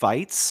really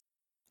fights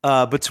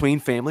between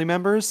family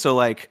members. So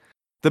like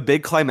the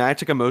big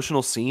climactic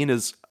emotional scene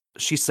is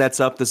she sets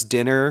up this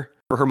dinner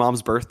for her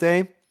mom's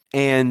birthday,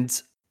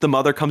 and the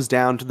mother comes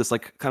down to this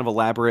like kind of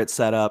elaborate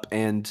setup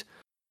and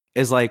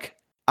is like,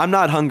 I'm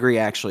not hungry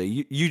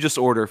actually. You just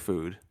order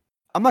food.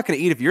 I'm not going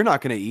to eat if you're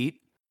not going to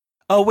eat.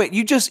 Oh wait,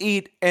 you just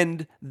eat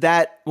and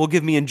that will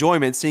give me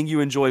enjoyment seeing you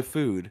enjoy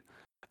food.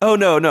 Oh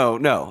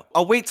no.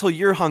 I'll wait till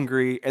you're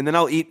hungry and then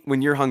I'll eat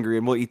when you're hungry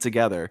and we'll eat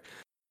together.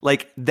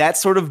 Like that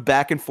sort of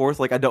back and forth,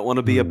 like I don't want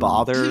to be a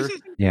bother.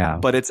 Yeah.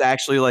 But it's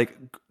actually like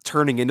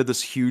turning into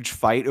this huge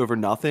fight over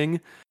nothing.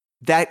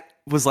 That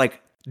was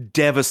like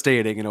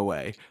devastating in a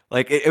way.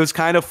 Like it was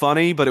kind of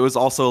funny, but it was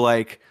also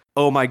like,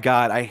 oh my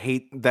God, I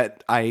hate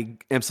that I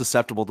am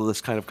susceptible to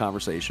this kind of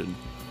conversation.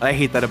 I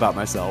hate that about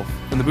myself.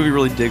 And the movie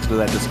really digs into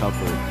that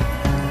discomfort.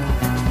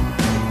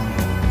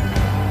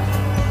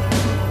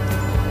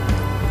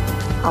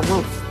 A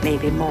wolf may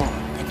be more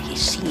than he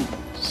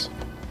seems.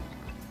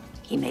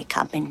 He may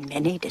come in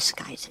many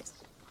disguises.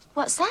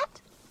 What's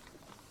that?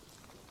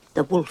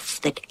 The wolf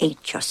that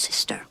ate your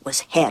sister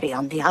was hairy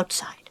on the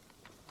outside.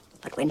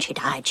 But when she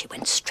died, she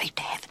went straight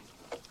to heaven.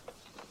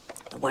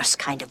 The worst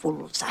kind of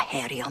wolves are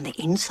hairy on the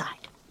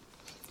inside.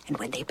 And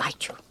when they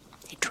bite you,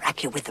 they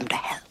drag you with them to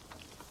hell.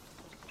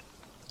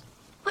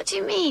 What do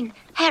you mean,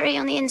 hairy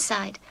on the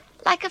inside?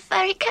 Like a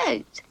furry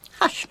coat?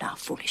 Hush now,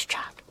 foolish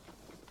child.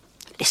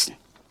 Listen.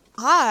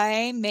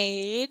 I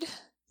made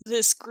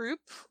this group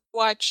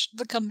watch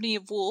The Company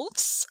of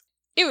Wolves.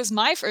 It was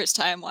my first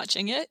time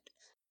watching it,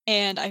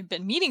 and I've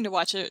been meaning to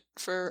watch it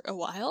for a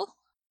while.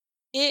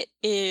 It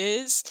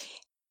is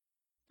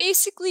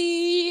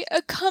basically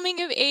a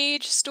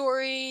coming-of-age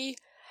story.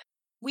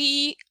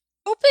 We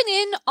open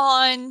in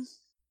on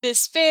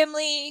this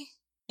family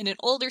and an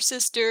older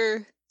sister,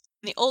 and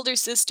the older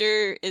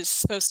sister is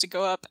supposed to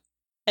go up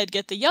and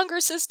get the younger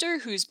sister,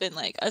 who's been,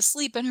 like,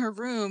 asleep in her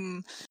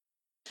room,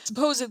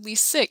 supposedly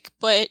sick,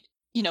 but,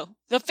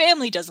 the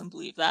family doesn't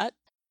believe that.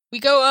 We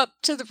go up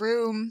to the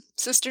room,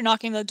 sister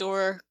knocking the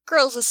door,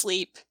 girl's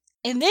asleep,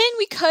 and then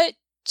we cut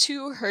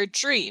to her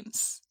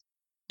dreams,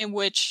 in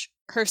which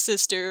her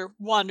sister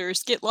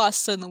wanders, get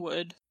lost in the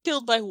wood,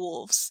 killed by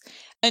wolves,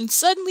 and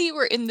suddenly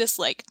we're in this,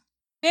 like,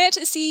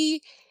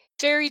 fantasy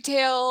fairy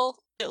tale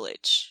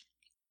village.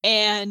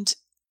 And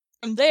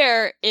from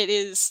there, it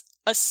is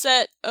a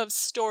set of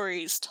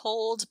stories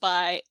told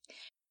by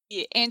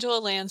the Angela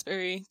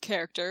Lansbury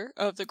character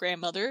of the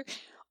grandmother,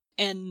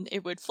 and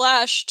it would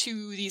flash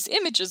to these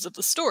images of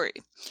the story.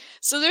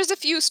 So there's a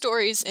few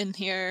stories in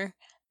here.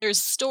 There's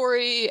a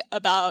story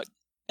about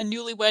a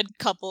newlywed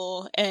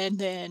couple, and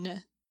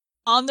then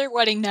on their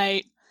wedding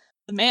night,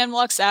 the man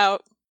walks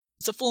out,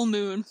 it's a full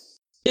moon,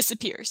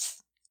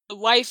 disappears. The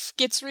wife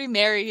gets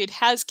remarried,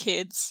 has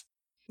kids,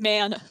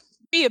 man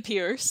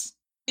reappears,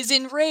 is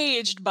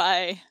enraged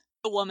by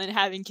the woman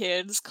having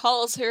kids,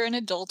 calls her an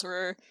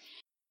adulterer,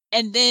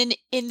 and then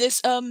in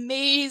this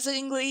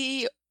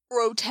amazingly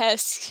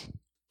grotesque,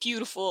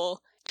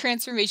 beautiful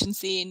transformation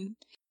scene,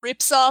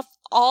 rips off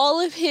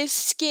all of his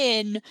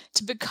skin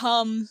to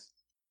become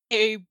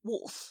a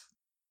wolf.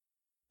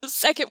 The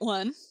second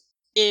one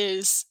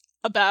is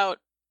about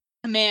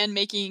a man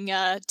making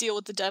a deal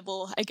with the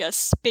devil, I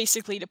guess,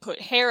 basically to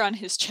put hair on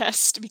his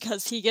chest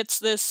because he gets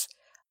this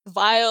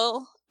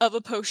vial of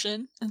a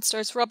potion and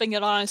starts rubbing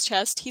it on his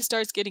chest. He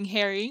starts getting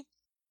hairy.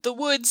 The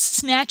woods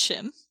snatch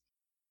him.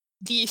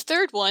 The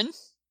third one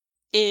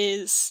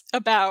is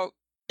about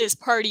this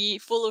party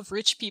full of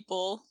rich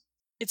people.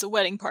 It's a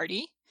wedding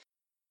party.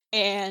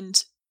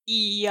 And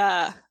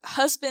the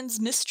husband's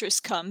mistress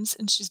comes,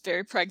 and she's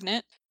very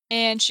pregnant.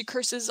 And she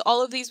curses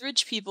all of these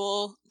rich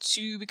people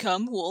to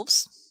become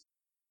wolves.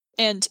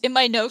 And in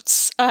my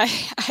notes,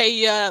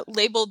 I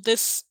labeled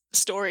this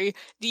story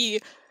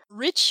the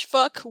Rich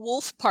Fuck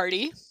Wolf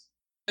Party,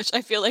 which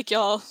I feel like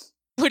y'all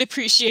would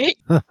appreciate.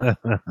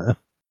 The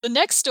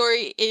next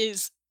story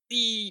is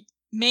the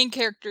main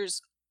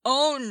character's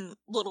own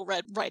Little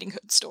Red Riding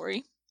Hood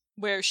story,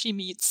 where she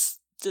meets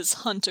this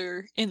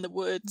hunter in the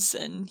woods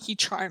and he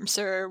charms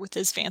her with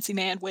his fancy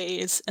man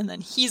ways, and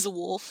then he's a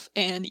wolf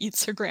and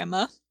eats her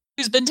grandma,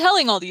 who's been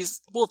telling all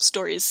these wolf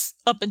stories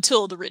up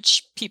until the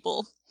rich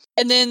people.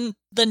 And then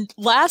the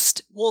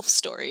last wolf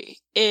story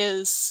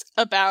is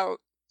about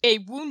a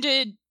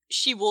wounded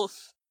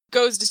she-wolf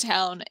goes to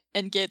town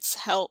and gets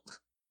help.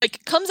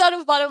 Like, comes out of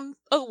the bottom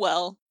of a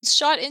well,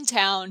 shot in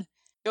town,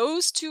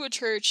 goes to a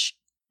church,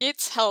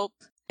 gets help,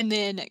 and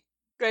then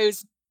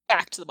goes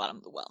back to the bottom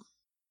of the well.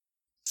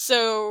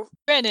 So,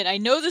 Brandon, I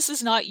know this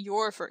is not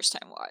your first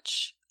time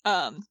watch,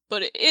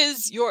 but it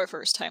is your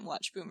first time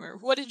watch, Boomer.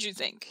 What did you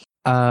think?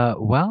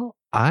 Well,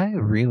 I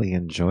really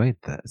enjoyed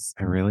this.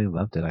 I really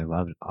loved it. I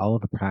loved all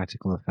of the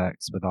practical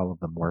effects with all of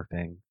the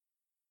morphing.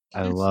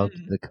 I loved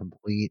the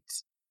complete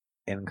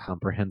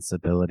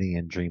incomprehensibility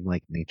and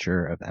dreamlike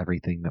nature of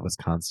everything that was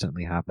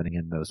constantly happening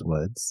in those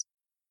woods.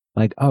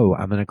 Like, oh,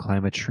 I'm going to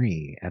climb a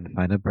tree and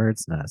find a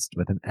bird's nest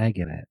with an egg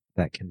in it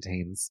that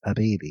contains a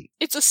baby.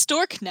 It's a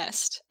stork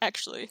nest,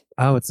 actually.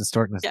 Oh, it's a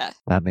stork nest. Yeah.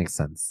 That makes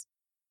sense.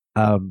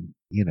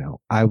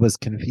 I was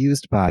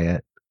confused by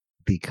it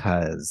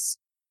because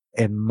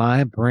in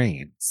my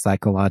brain,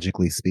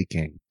 psychologically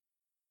speaking,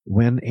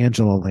 when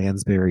Angela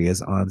Lansbury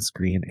is on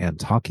screen and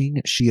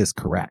talking, she is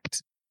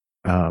correct.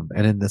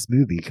 And in this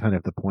movie, kind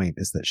of the point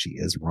is that she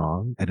is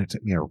wrong. And it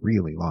took me a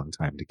really long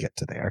time to get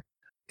to there.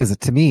 Because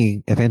to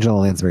me, if Angela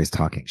Lansbury is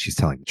talking, she's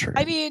telling the truth.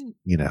 I mean,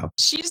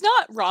 she's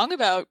not wrong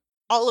about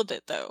all of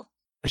it, though.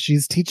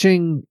 She's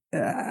teaching.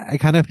 I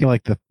kind of feel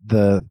like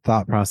the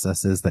thought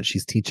process is that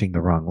she's teaching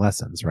the wrong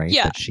lessons, right?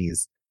 Yeah. That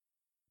she's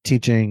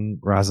teaching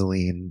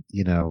Rosaline,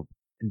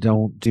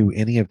 don't do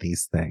any of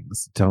these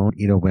things. Don't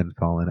eat a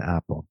windfallen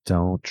apple.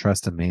 Don't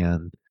trust a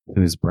man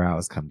whose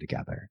brows come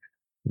together.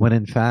 When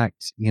in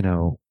fact,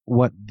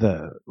 what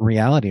the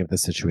reality of the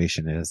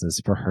situation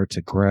is for her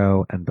to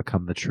grow and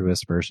become the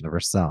truest version of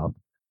herself,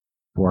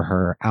 for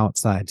her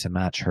outside to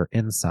match her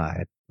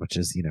inside, which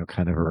is,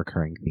 kind of a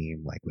recurring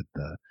theme, like with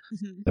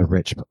the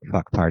rich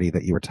fuck party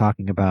that you were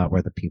talking about,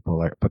 where the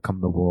people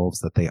become the wolves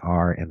that they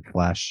are in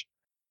flesh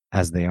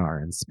as they are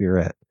in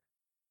spirit.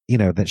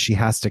 That she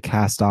has to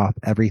cast off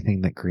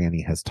everything that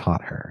Granny has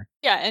taught her.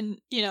 Yeah, and,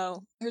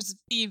 there's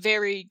the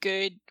very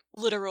good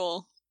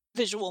literal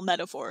visual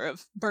metaphor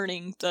of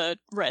burning the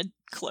red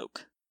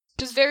cloak.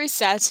 Which is very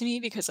sad to me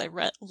because I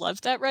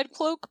loved that red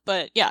cloak,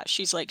 but yeah,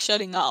 she's like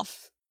shutting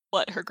off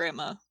what her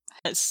grandma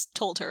has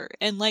told her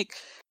and like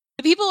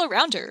the people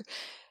around her.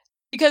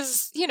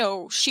 Because,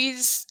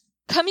 she's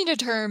coming to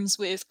terms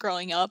with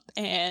growing up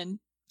and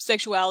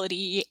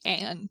sexuality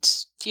and,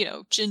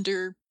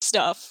 gender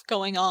stuff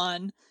going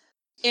on.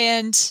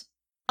 And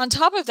on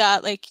top of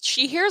that, like,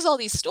 she hears all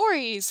these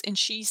stories and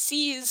she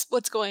sees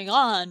what's going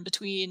on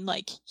between,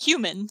 like,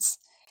 humans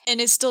and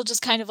is still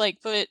just kind of like,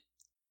 but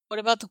what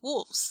about the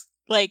wolves?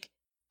 Like,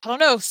 I don't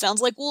know,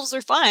 sounds like wolves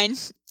are fine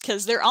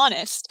because they're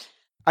honest.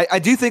 I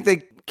do think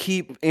they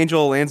keep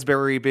Angela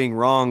Lansbury being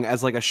wrong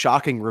as, like, a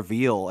shocking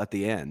reveal at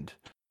the end.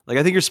 Like,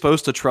 I think you're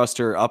supposed to trust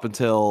her up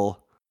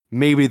until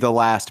maybe the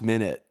last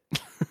minute.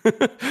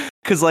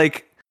 Because,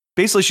 like,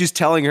 basically she's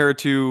telling her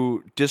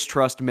to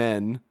distrust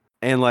men.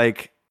 And,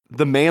 like,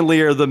 the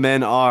manlier the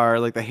men are,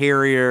 like, the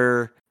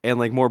hairier and,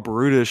 like, more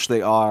brutish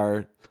they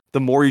are, the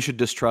more you should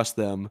distrust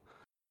them.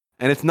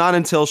 And it's not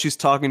until she's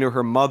talking to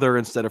her mother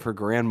instead of her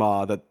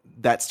grandma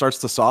that starts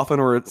to soften,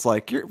 or it's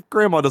like, your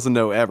grandma doesn't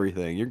know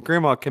everything. Your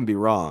grandma can be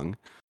wrong.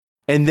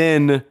 And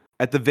then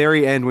at the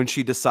very end, when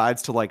she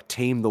decides to, like,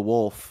 tame the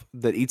wolf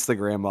that eats the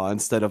grandma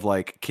instead of,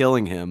 like,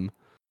 killing him,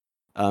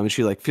 and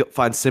she, like,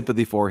 finds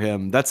sympathy for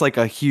him, that's, like,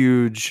 a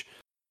huge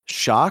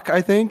shock,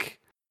 I think.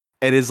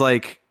 It is,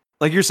 like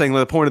you're saying,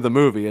 the point of the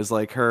movie is,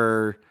 like,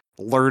 her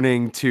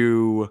learning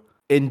to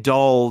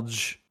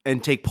indulge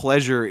and take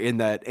pleasure in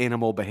that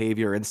animal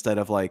behavior instead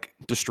of, like,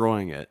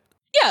 destroying it.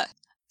 Yeah.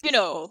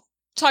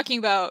 Talking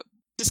about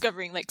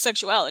discovering, like,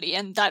 sexuality,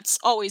 and that's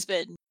always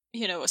been, a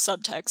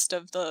subtext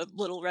of the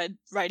Little Red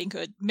Riding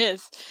Hood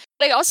myth.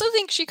 But I also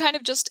think she kind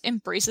of just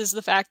embraces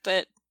the fact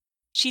that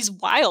she's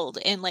wild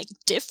and, like,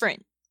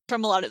 different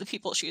from a lot of the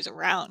people she's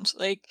around.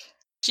 Like,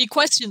 she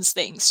questions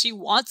things. She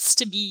wants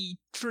to be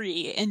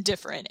free and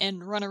different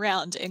and run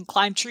around and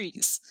climb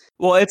trees.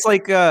 Well, it's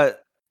like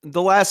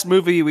The last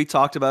movie we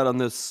talked about on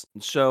this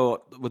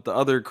show with the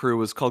other crew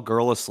was called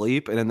Girl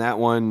Asleep, and in that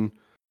one,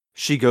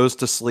 she goes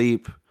to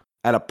sleep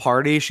at a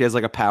party. She has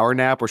like a power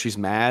nap where she's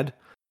mad,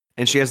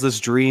 and she has this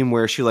dream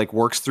where she like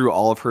works through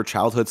all of her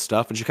childhood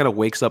stuff, and she kind of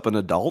wakes up an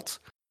adult.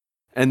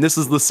 And this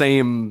is the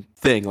same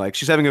thing. Like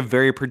she's having a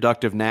very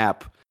productive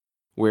nap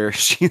where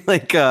she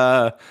like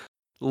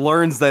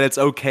learns that it's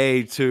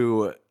okay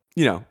to,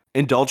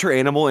 indulge her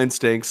animal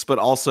instincts, but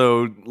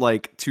also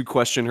like to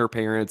question her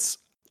parents'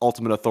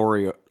 ultimate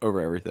authority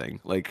over everything.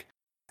 Like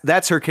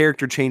that's her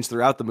character change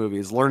throughout the movie,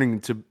 is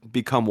learning to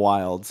become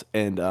wild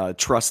and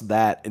trust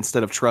that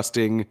instead of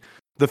trusting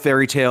the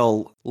fairy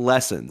tale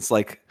lessons.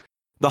 Like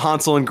the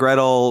Hansel and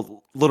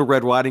Gretel, Little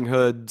Red Riding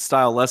Hood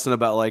style lesson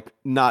about like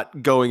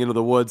not going into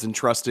the woods and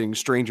trusting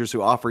strangers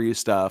who offer you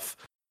stuff.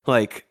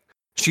 Like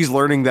she's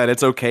learning that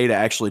it's okay to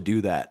actually do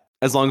that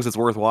as long as it's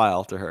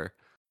worthwhile to her.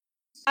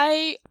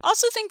 I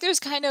also think there's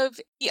kind of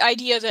the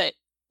idea that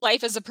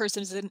life as a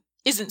person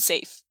isn't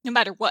safe, no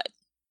matter what.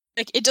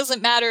 Like, it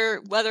doesn't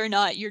matter whether or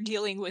not you're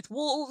dealing with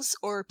wolves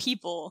or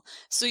people,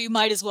 so you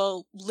might as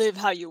well live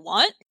how you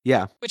want.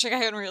 Yeah. Which I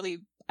really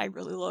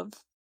love.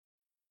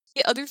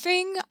 The other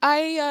thing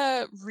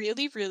I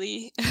really,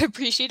 really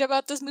appreciate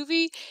about this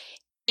movie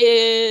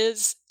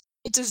is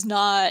it does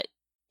not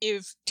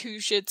give two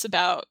shits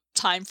about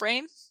time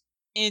frame.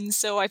 And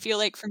so I feel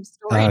like from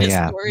story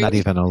to story, not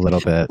even a little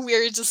bit.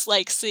 we're just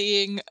like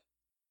seeing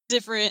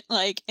different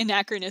like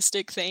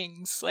anachronistic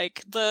things.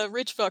 Like the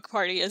rich folk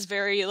party is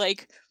very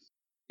like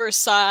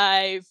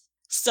Versailles,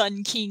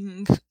 Sun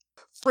King,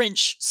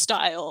 French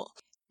style.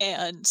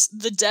 And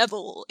the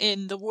devil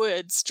in the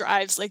woods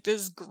drives like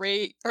this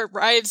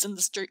arrives in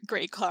this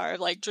great car,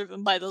 like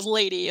driven by this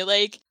lady.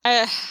 Like,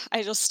 I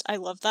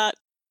love that.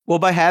 Well,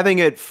 by having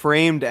it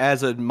framed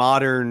as a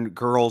modern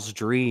girl's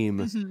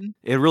dream,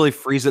 it really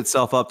frees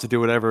itself up to do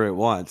whatever it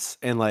wants.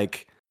 And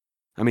like,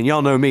 I mean,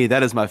 y'all know me,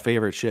 that is my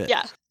favorite shit.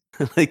 Yeah.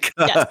 Like,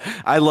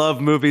 I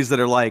love movies that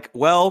are like,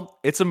 well,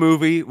 it's a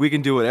movie. We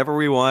can do whatever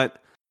we want.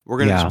 We're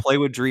going to just play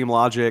with dream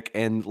logic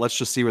and let's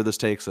just see where this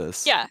takes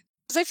us. Yeah.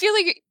 Because I feel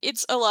like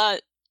it's a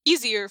lot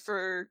easier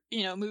for,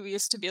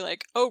 movies to be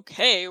like,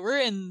 okay, we're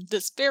in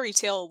this fairy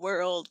tale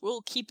world.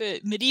 We'll keep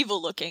it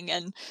medieval looking.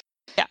 And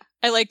yeah,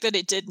 I like that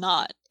it did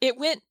not. It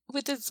went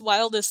with its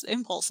wildest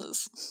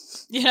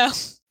impulses, Yeah,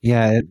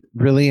 it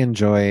really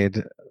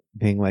enjoyed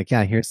being like,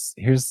 yeah,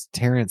 here's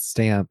Terrence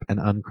Stamp, an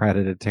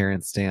uncredited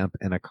Terrence Stamp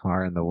in a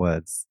car in the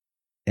woods.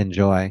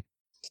 Enjoy.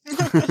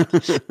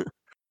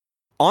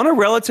 On a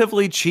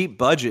relatively cheap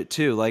budget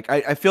too. Like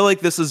I feel like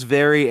this is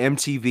very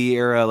MTV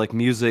era, like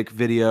music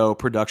video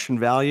production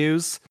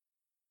values,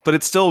 but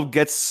it still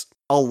gets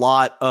a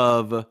lot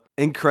of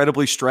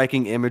incredibly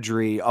striking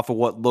imagery off of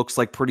what looks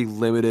like pretty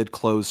limited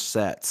closed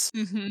sets.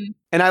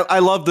 And I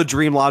love the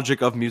dream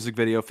logic of music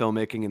video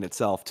filmmaking in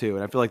itself too.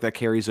 And I feel like that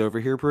carries over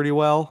here pretty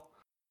well.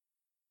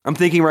 I'm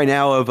thinking right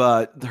now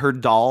of her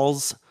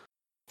dolls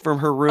from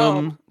her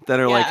room that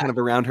are like kind of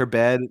around her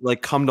bed,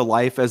 like come to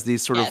life as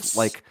these sort of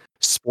like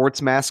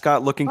sports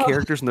mascot looking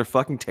characters, and they're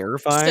fucking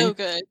terrifying. So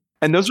good.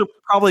 And those are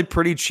probably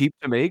pretty cheap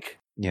to make.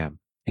 Yeah.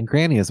 And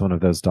Granny is one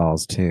of those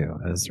dolls too,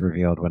 as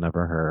revealed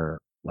whenever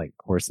her like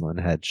porcelain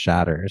head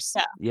shatters.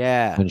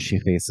 Yeah. When she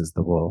faces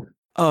the wolf.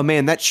 Oh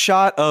man, that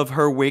shot of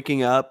her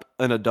waking up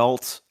an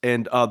adult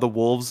and the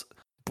wolves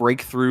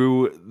break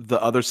through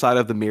the other side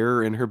of the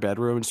mirror in her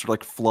bedroom and sort of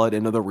like flood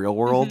into the real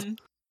world.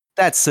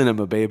 That's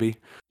cinema, baby.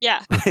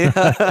 Yeah.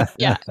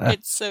 Yeah,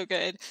 it's so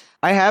good.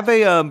 I have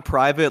a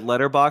private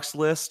letterbox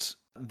list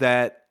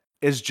that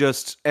is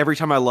just every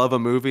time I love a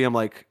movie, I'm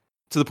like,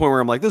 to the point where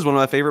I'm like, this is one of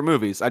my favorite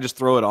movies. I just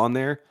throw it on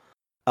there.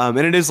 And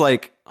it is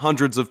like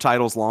hundreds of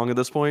titles long at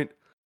this point.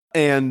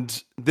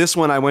 And this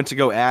one I went to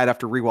go add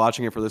after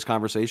rewatching it for this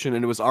conversation,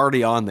 and it was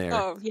already on there.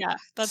 Oh yeah,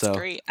 that's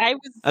great.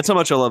 That's how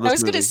much I love this movie. I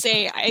was gonna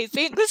say, I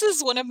think this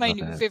is one of my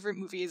new favorite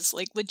movies,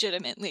 like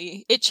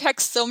legitimately. It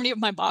checks so many of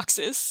my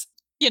boxes.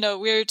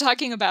 We're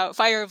talking about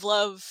Fire of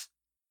Love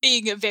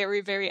being a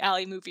very, very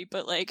Allie movie,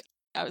 but like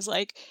I was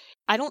like,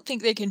 I don't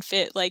think they can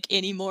fit like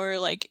any more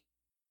like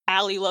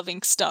Allie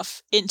loving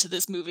stuff into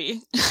this movie.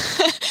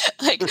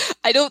 Like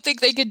I don't think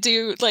they could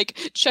do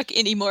like check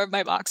any more of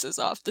my boxes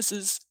off. This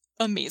is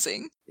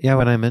amazing. Yeah,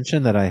 when I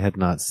mentioned that I had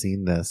not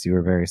seen this, you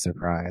were very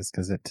surprised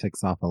because it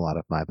ticks off a lot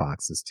of my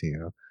boxes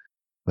too,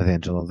 with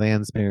Angela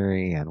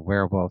Lansbury and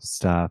werewolf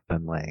stuff,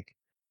 and like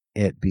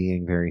it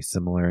being very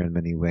similar in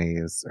many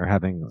ways, or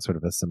having sort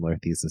of a similar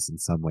thesis in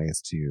some ways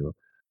to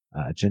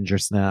Ginger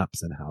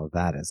Snaps, and how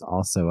that is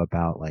also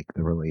about like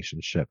the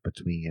relationship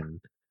between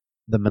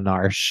the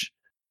monarch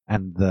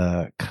and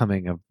the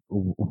coming of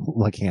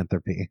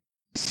lycanthropy.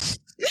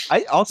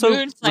 I also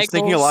was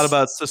thinking a lot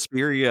about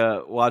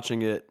Suspiria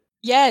watching it.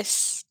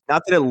 Yes.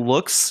 Not that it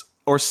looks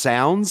or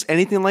sounds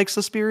anything like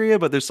Suspiria,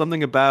 but there's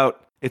something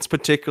about its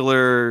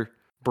particular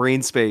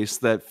brain space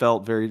that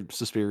felt very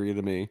Suspiria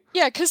to me.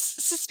 Yeah, because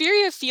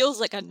Suspiria feels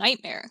like a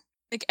nightmare.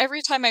 Like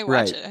every time I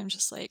watch it, I'm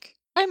just like,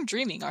 I'm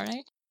dreaming, aren't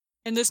I?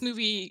 And this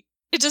movie,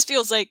 it just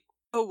feels like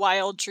a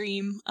wild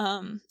dream.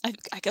 I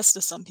guess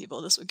to some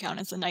people this would count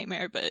as a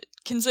nightmare, but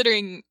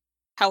considering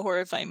how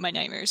horrifying my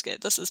nightmares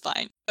get, this is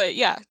fine. But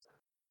yeah,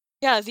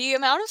 the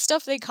amount of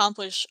stuff they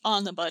accomplish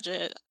on the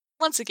budget.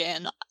 Once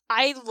again,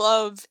 I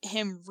love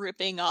him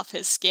ripping off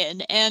his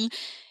skin, and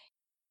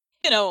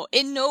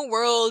in no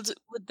world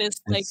would this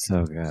It's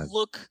so good.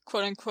 look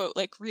quote unquote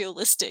like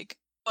realistic.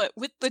 But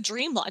with the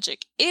dream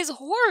logic, is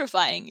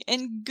horrifying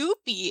and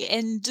goopy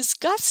and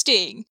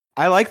disgusting.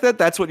 I like that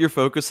that's what you're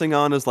focusing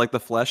on is like the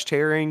flesh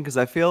tearing, because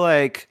I feel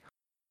like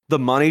the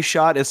money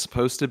shot is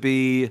supposed to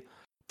be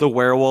the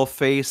werewolf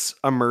face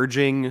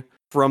emerging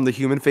from the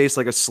human face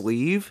like a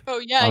sleeve. Oh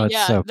yeah, Oh,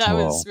 it's so that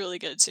was cool. really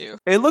good too.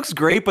 It looks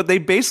great, but they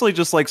basically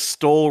just like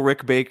stole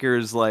Rick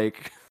Baker's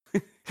like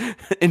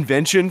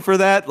invention for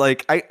that.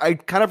 Like I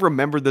kind of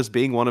remember this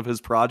being one of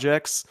his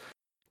projects,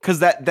 because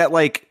that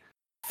like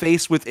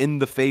face within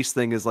the face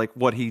thing is like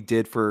what he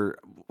did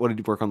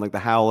work on, like The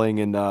Howling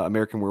and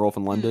American Werewolf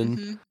in London.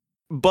 Mhm.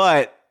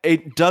 But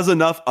it does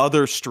enough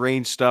other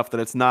strange stuff that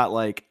it's not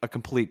like a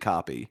complete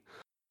copy.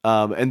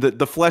 And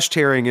the flesh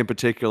tearing in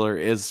particular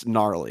is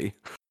gnarly.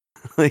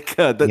 Like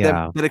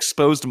that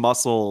exposed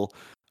muscle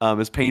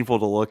is painful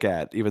to look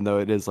at, even though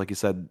it is, like you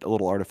said, a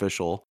little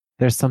artificial.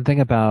 There's something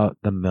about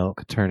the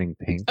milk turning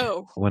pink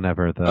Oh.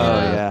 whenever the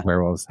yeah.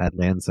 werewolf's head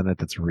lands in it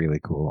that's really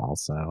cool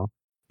also.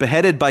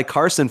 Beheaded by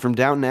Carson from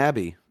Downton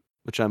Abbey,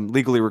 which I'm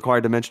legally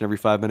required to mention every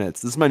 5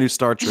 minutes. This is my new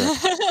Star Trek.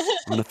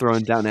 I'm going to throw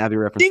in Downton Abbey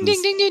references. Ding,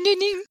 ding, ding, ding, ding,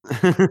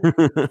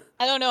 ding.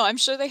 I don't know. I'm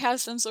sure they have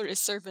some sort of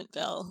servant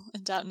bell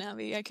in Downton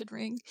Abbey I could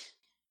ring.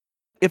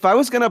 If I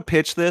was going to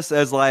pitch this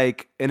as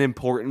like an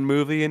important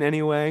movie in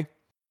any way,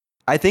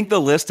 I think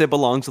the list it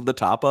belongs at the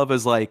top of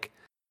is like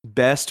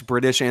best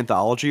British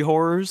anthology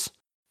horrors.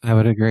 I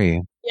would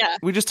agree. Yeah.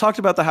 We just talked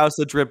about The House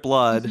That Dripped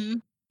Blood. Mm-hmm.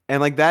 And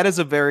like that is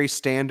a very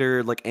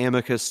standard like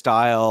Amicus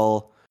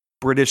style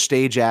British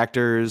stage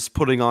actors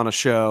putting on a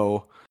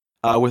show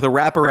with a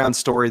wraparound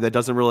story that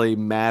doesn't really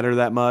matter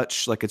that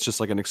much. Like it's just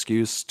like an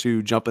excuse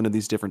to jump into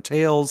these different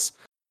tales.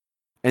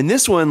 And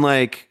this one,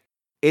 like,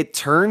 it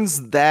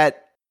turns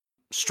that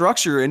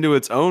structure into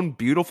its own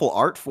beautiful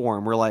art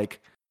form where like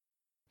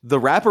the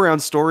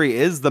wraparound story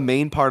is the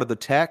main part of the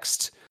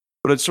text,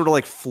 but it sort of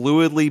like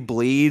fluidly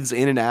bleeds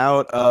in and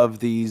out of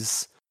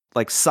these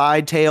like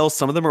side tales.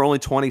 Some of them are only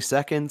 20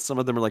 seconds. Some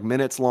of them are like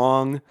minutes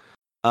long.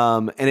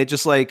 And it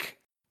just like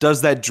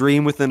does that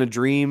dream within a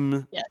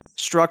dream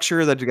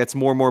structure that gets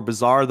more and more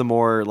bizarre the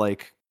more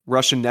like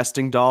Russian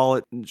nesting doll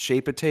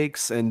shape it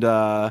takes. And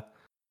I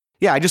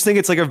just think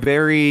it's like a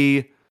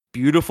very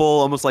beautiful,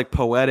 almost like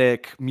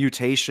poetic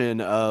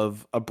mutation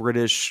of a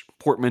British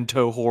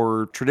portmanteau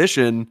horror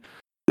tradition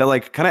that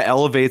like kind of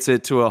elevates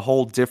it to a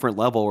whole different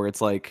level where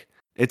it's like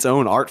its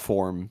own art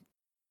form.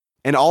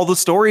 And all the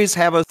stories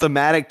have a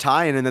thematic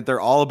tie-in in that they're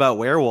all about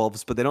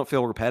werewolves, but they don't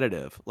feel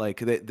repetitive. Like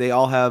they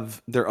all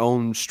have their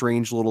own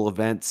strange little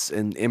events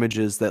and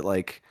images that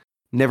like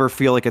never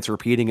feel like it's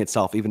repeating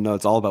itself, even though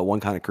it's all about one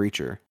kind of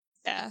creature.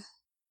 Yeah.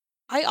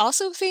 I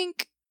also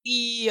think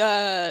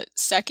the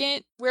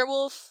second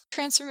werewolf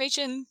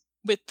transformation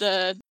with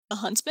the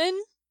huntsman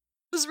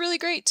was really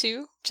great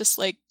too. Just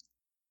like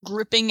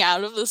gripping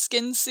out of the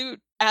skin suit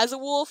as a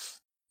wolf.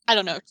 I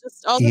don't know,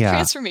 just all the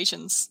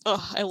transformations.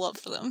 Oh, I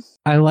loved them.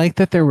 I like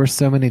that there were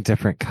so many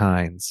different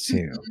kinds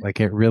too. Like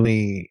it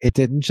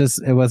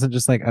wasn't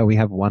just like, oh, we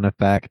have one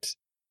effect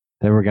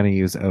that we're going to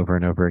use over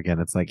and over again.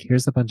 It's like,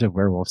 here's a bunch of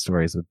werewolf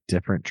stories with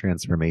different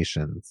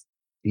transformations,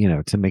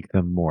 to make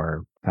them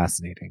more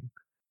fascinating.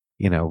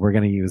 We're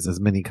going to use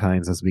as many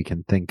kinds as we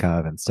can think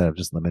of instead of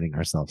just limiting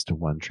ourselves to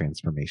one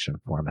transformation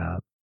format.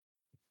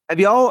 Have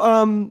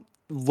y'all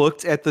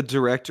looked at the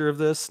director of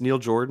this, Neil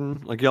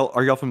Jordan? Like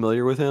are y'all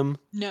familiar with him?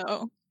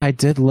 No. I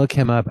did look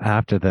him up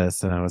after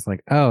this and I was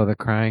like, oh, The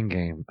Crying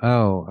Game.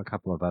 Oh, a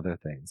couple of other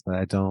things, but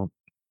I don't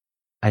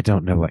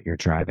know what you're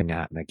driving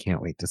at and I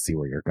can't wait to see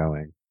where you're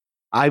going.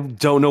 I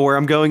don't know where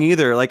I'm going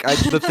either. Like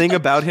the thing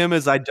about him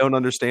is I don't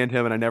understand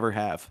him and I never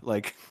have.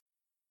 Like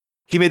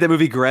he made that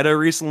movie Greta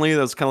recently.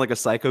 That was kind of like a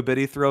Psycho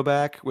Biddy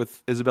throwback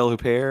with Isabelle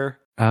Huppert.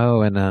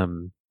 Oh,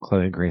 and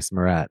Chloe Grace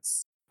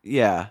Moretz.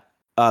 Yeah.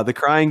 The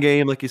Crying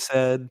Game, like you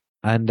said.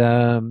 And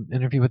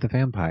Interview with the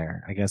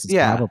Vampire. I guess it's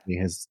probably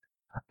his.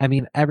 I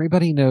mean,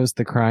 everybody knows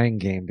The Crying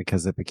Game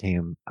because it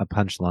became a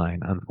punchline,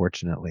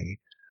 unfortunately.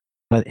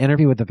 But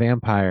Interview with the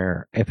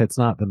Vampire, if it's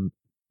not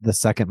the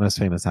second most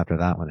famous after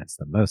that one, it's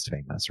the most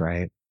famous,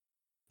 right?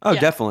 Oh,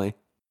 definitely.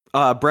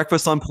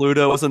 Breakfast on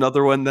Pluto was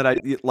another one that I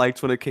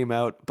liked when it came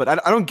out. But I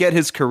don't get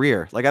his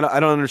career. Like, I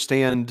don't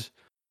understand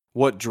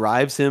what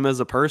drives him as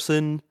a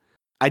person.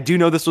 I do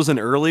know this was an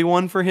early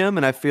one for him,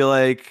 and I feel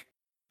like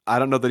I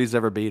don't know that he's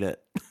ever beat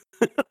it.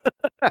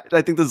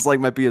 I think this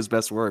might be his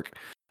best work.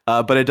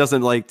 But it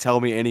doesn't like tell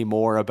me any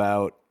more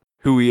about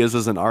who he is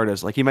as an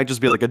artist. Like he might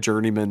just be like a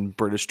journeyman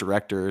British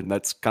director, and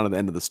that's kind of the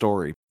end of the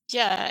story.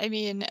 Yeah, I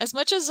mean, as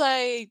much as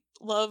I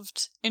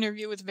loved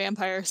Interview with the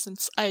Vampire,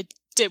 since I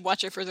did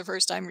watch it for the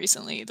first time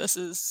recently, this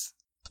is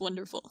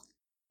wonderful.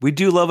 We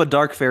do love a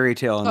dark fairy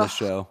tale on this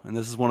show, and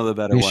this is one of the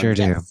better ones. We sure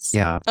do. Yes.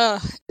 Yeah.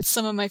 It's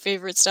some of my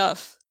favorite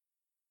stuff.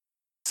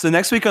 So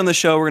next week on the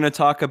show, we're going to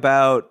talk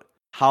about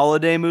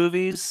holiday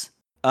movies.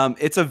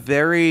 It's a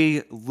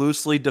very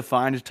loosely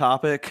defined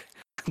topic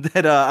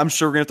that I'm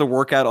sure we're going to have to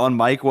work out on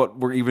mic what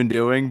we're even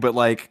doing. But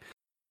like,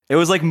 it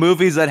was like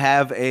movies that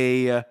have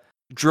a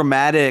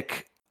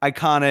dramatic,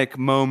 iconic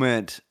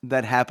moment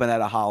that happen at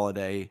a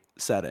holiday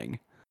setting.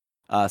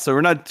 So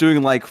we're not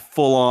doing like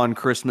full-on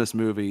Christmas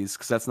movies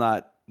because that's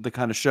not the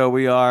kind of show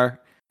we are.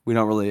 We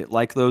don't really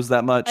like those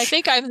that much. I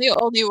think I'm the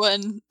only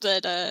one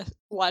that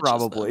watches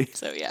Probably. them,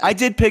 so yeah. I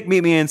did pick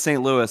Meet Me in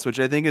St. Louis,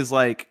 which I think is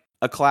like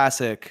a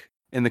classic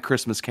in the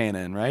Christmas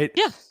canon, right?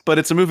 Yeah. But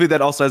it's a movie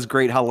that also has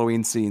great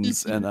Halloween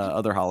scenes and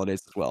other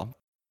holidays as well.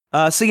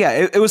 So yeah,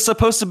 it was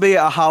supposed to be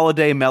a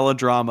holiday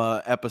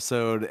melodrama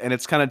episode, and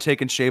it's kind of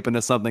taken shape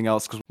into something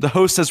else because the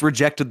host has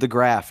rejected the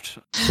graft.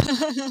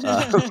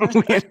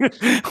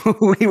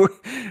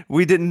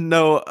 We didn't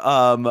know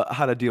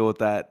how to deal with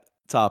that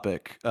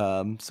topic,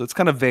 so it's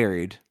kind of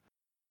varied.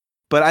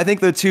 But I think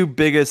the two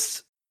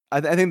biggest, I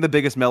think the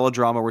biggest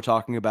melodrama we're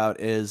talking about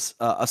is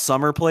A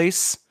Summer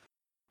Place,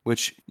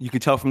 which you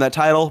can tell from that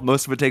title.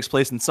 Most of it takes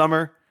place in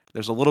summer.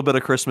 There's a little bit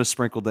of Christmas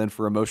sprinkled in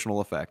for emotional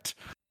effect.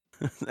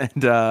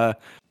 And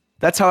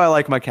that's how I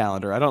like my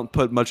calendar. I don't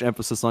put much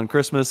emphasis on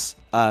Christmas.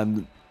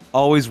 I'm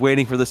always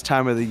waiting for this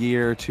time of the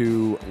year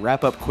to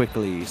wrap up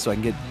quickly so I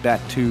can get back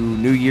to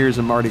New Year's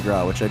and Mardi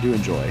Gras, which I do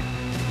enjoy.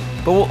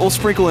 But we'll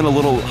sprinkle in a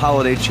little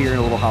holiday cheer and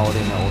a little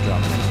holiday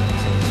melodrama next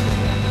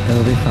episode.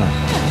 It'll be fun.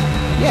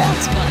 Yeah.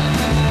 That's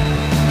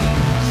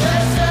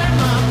fun.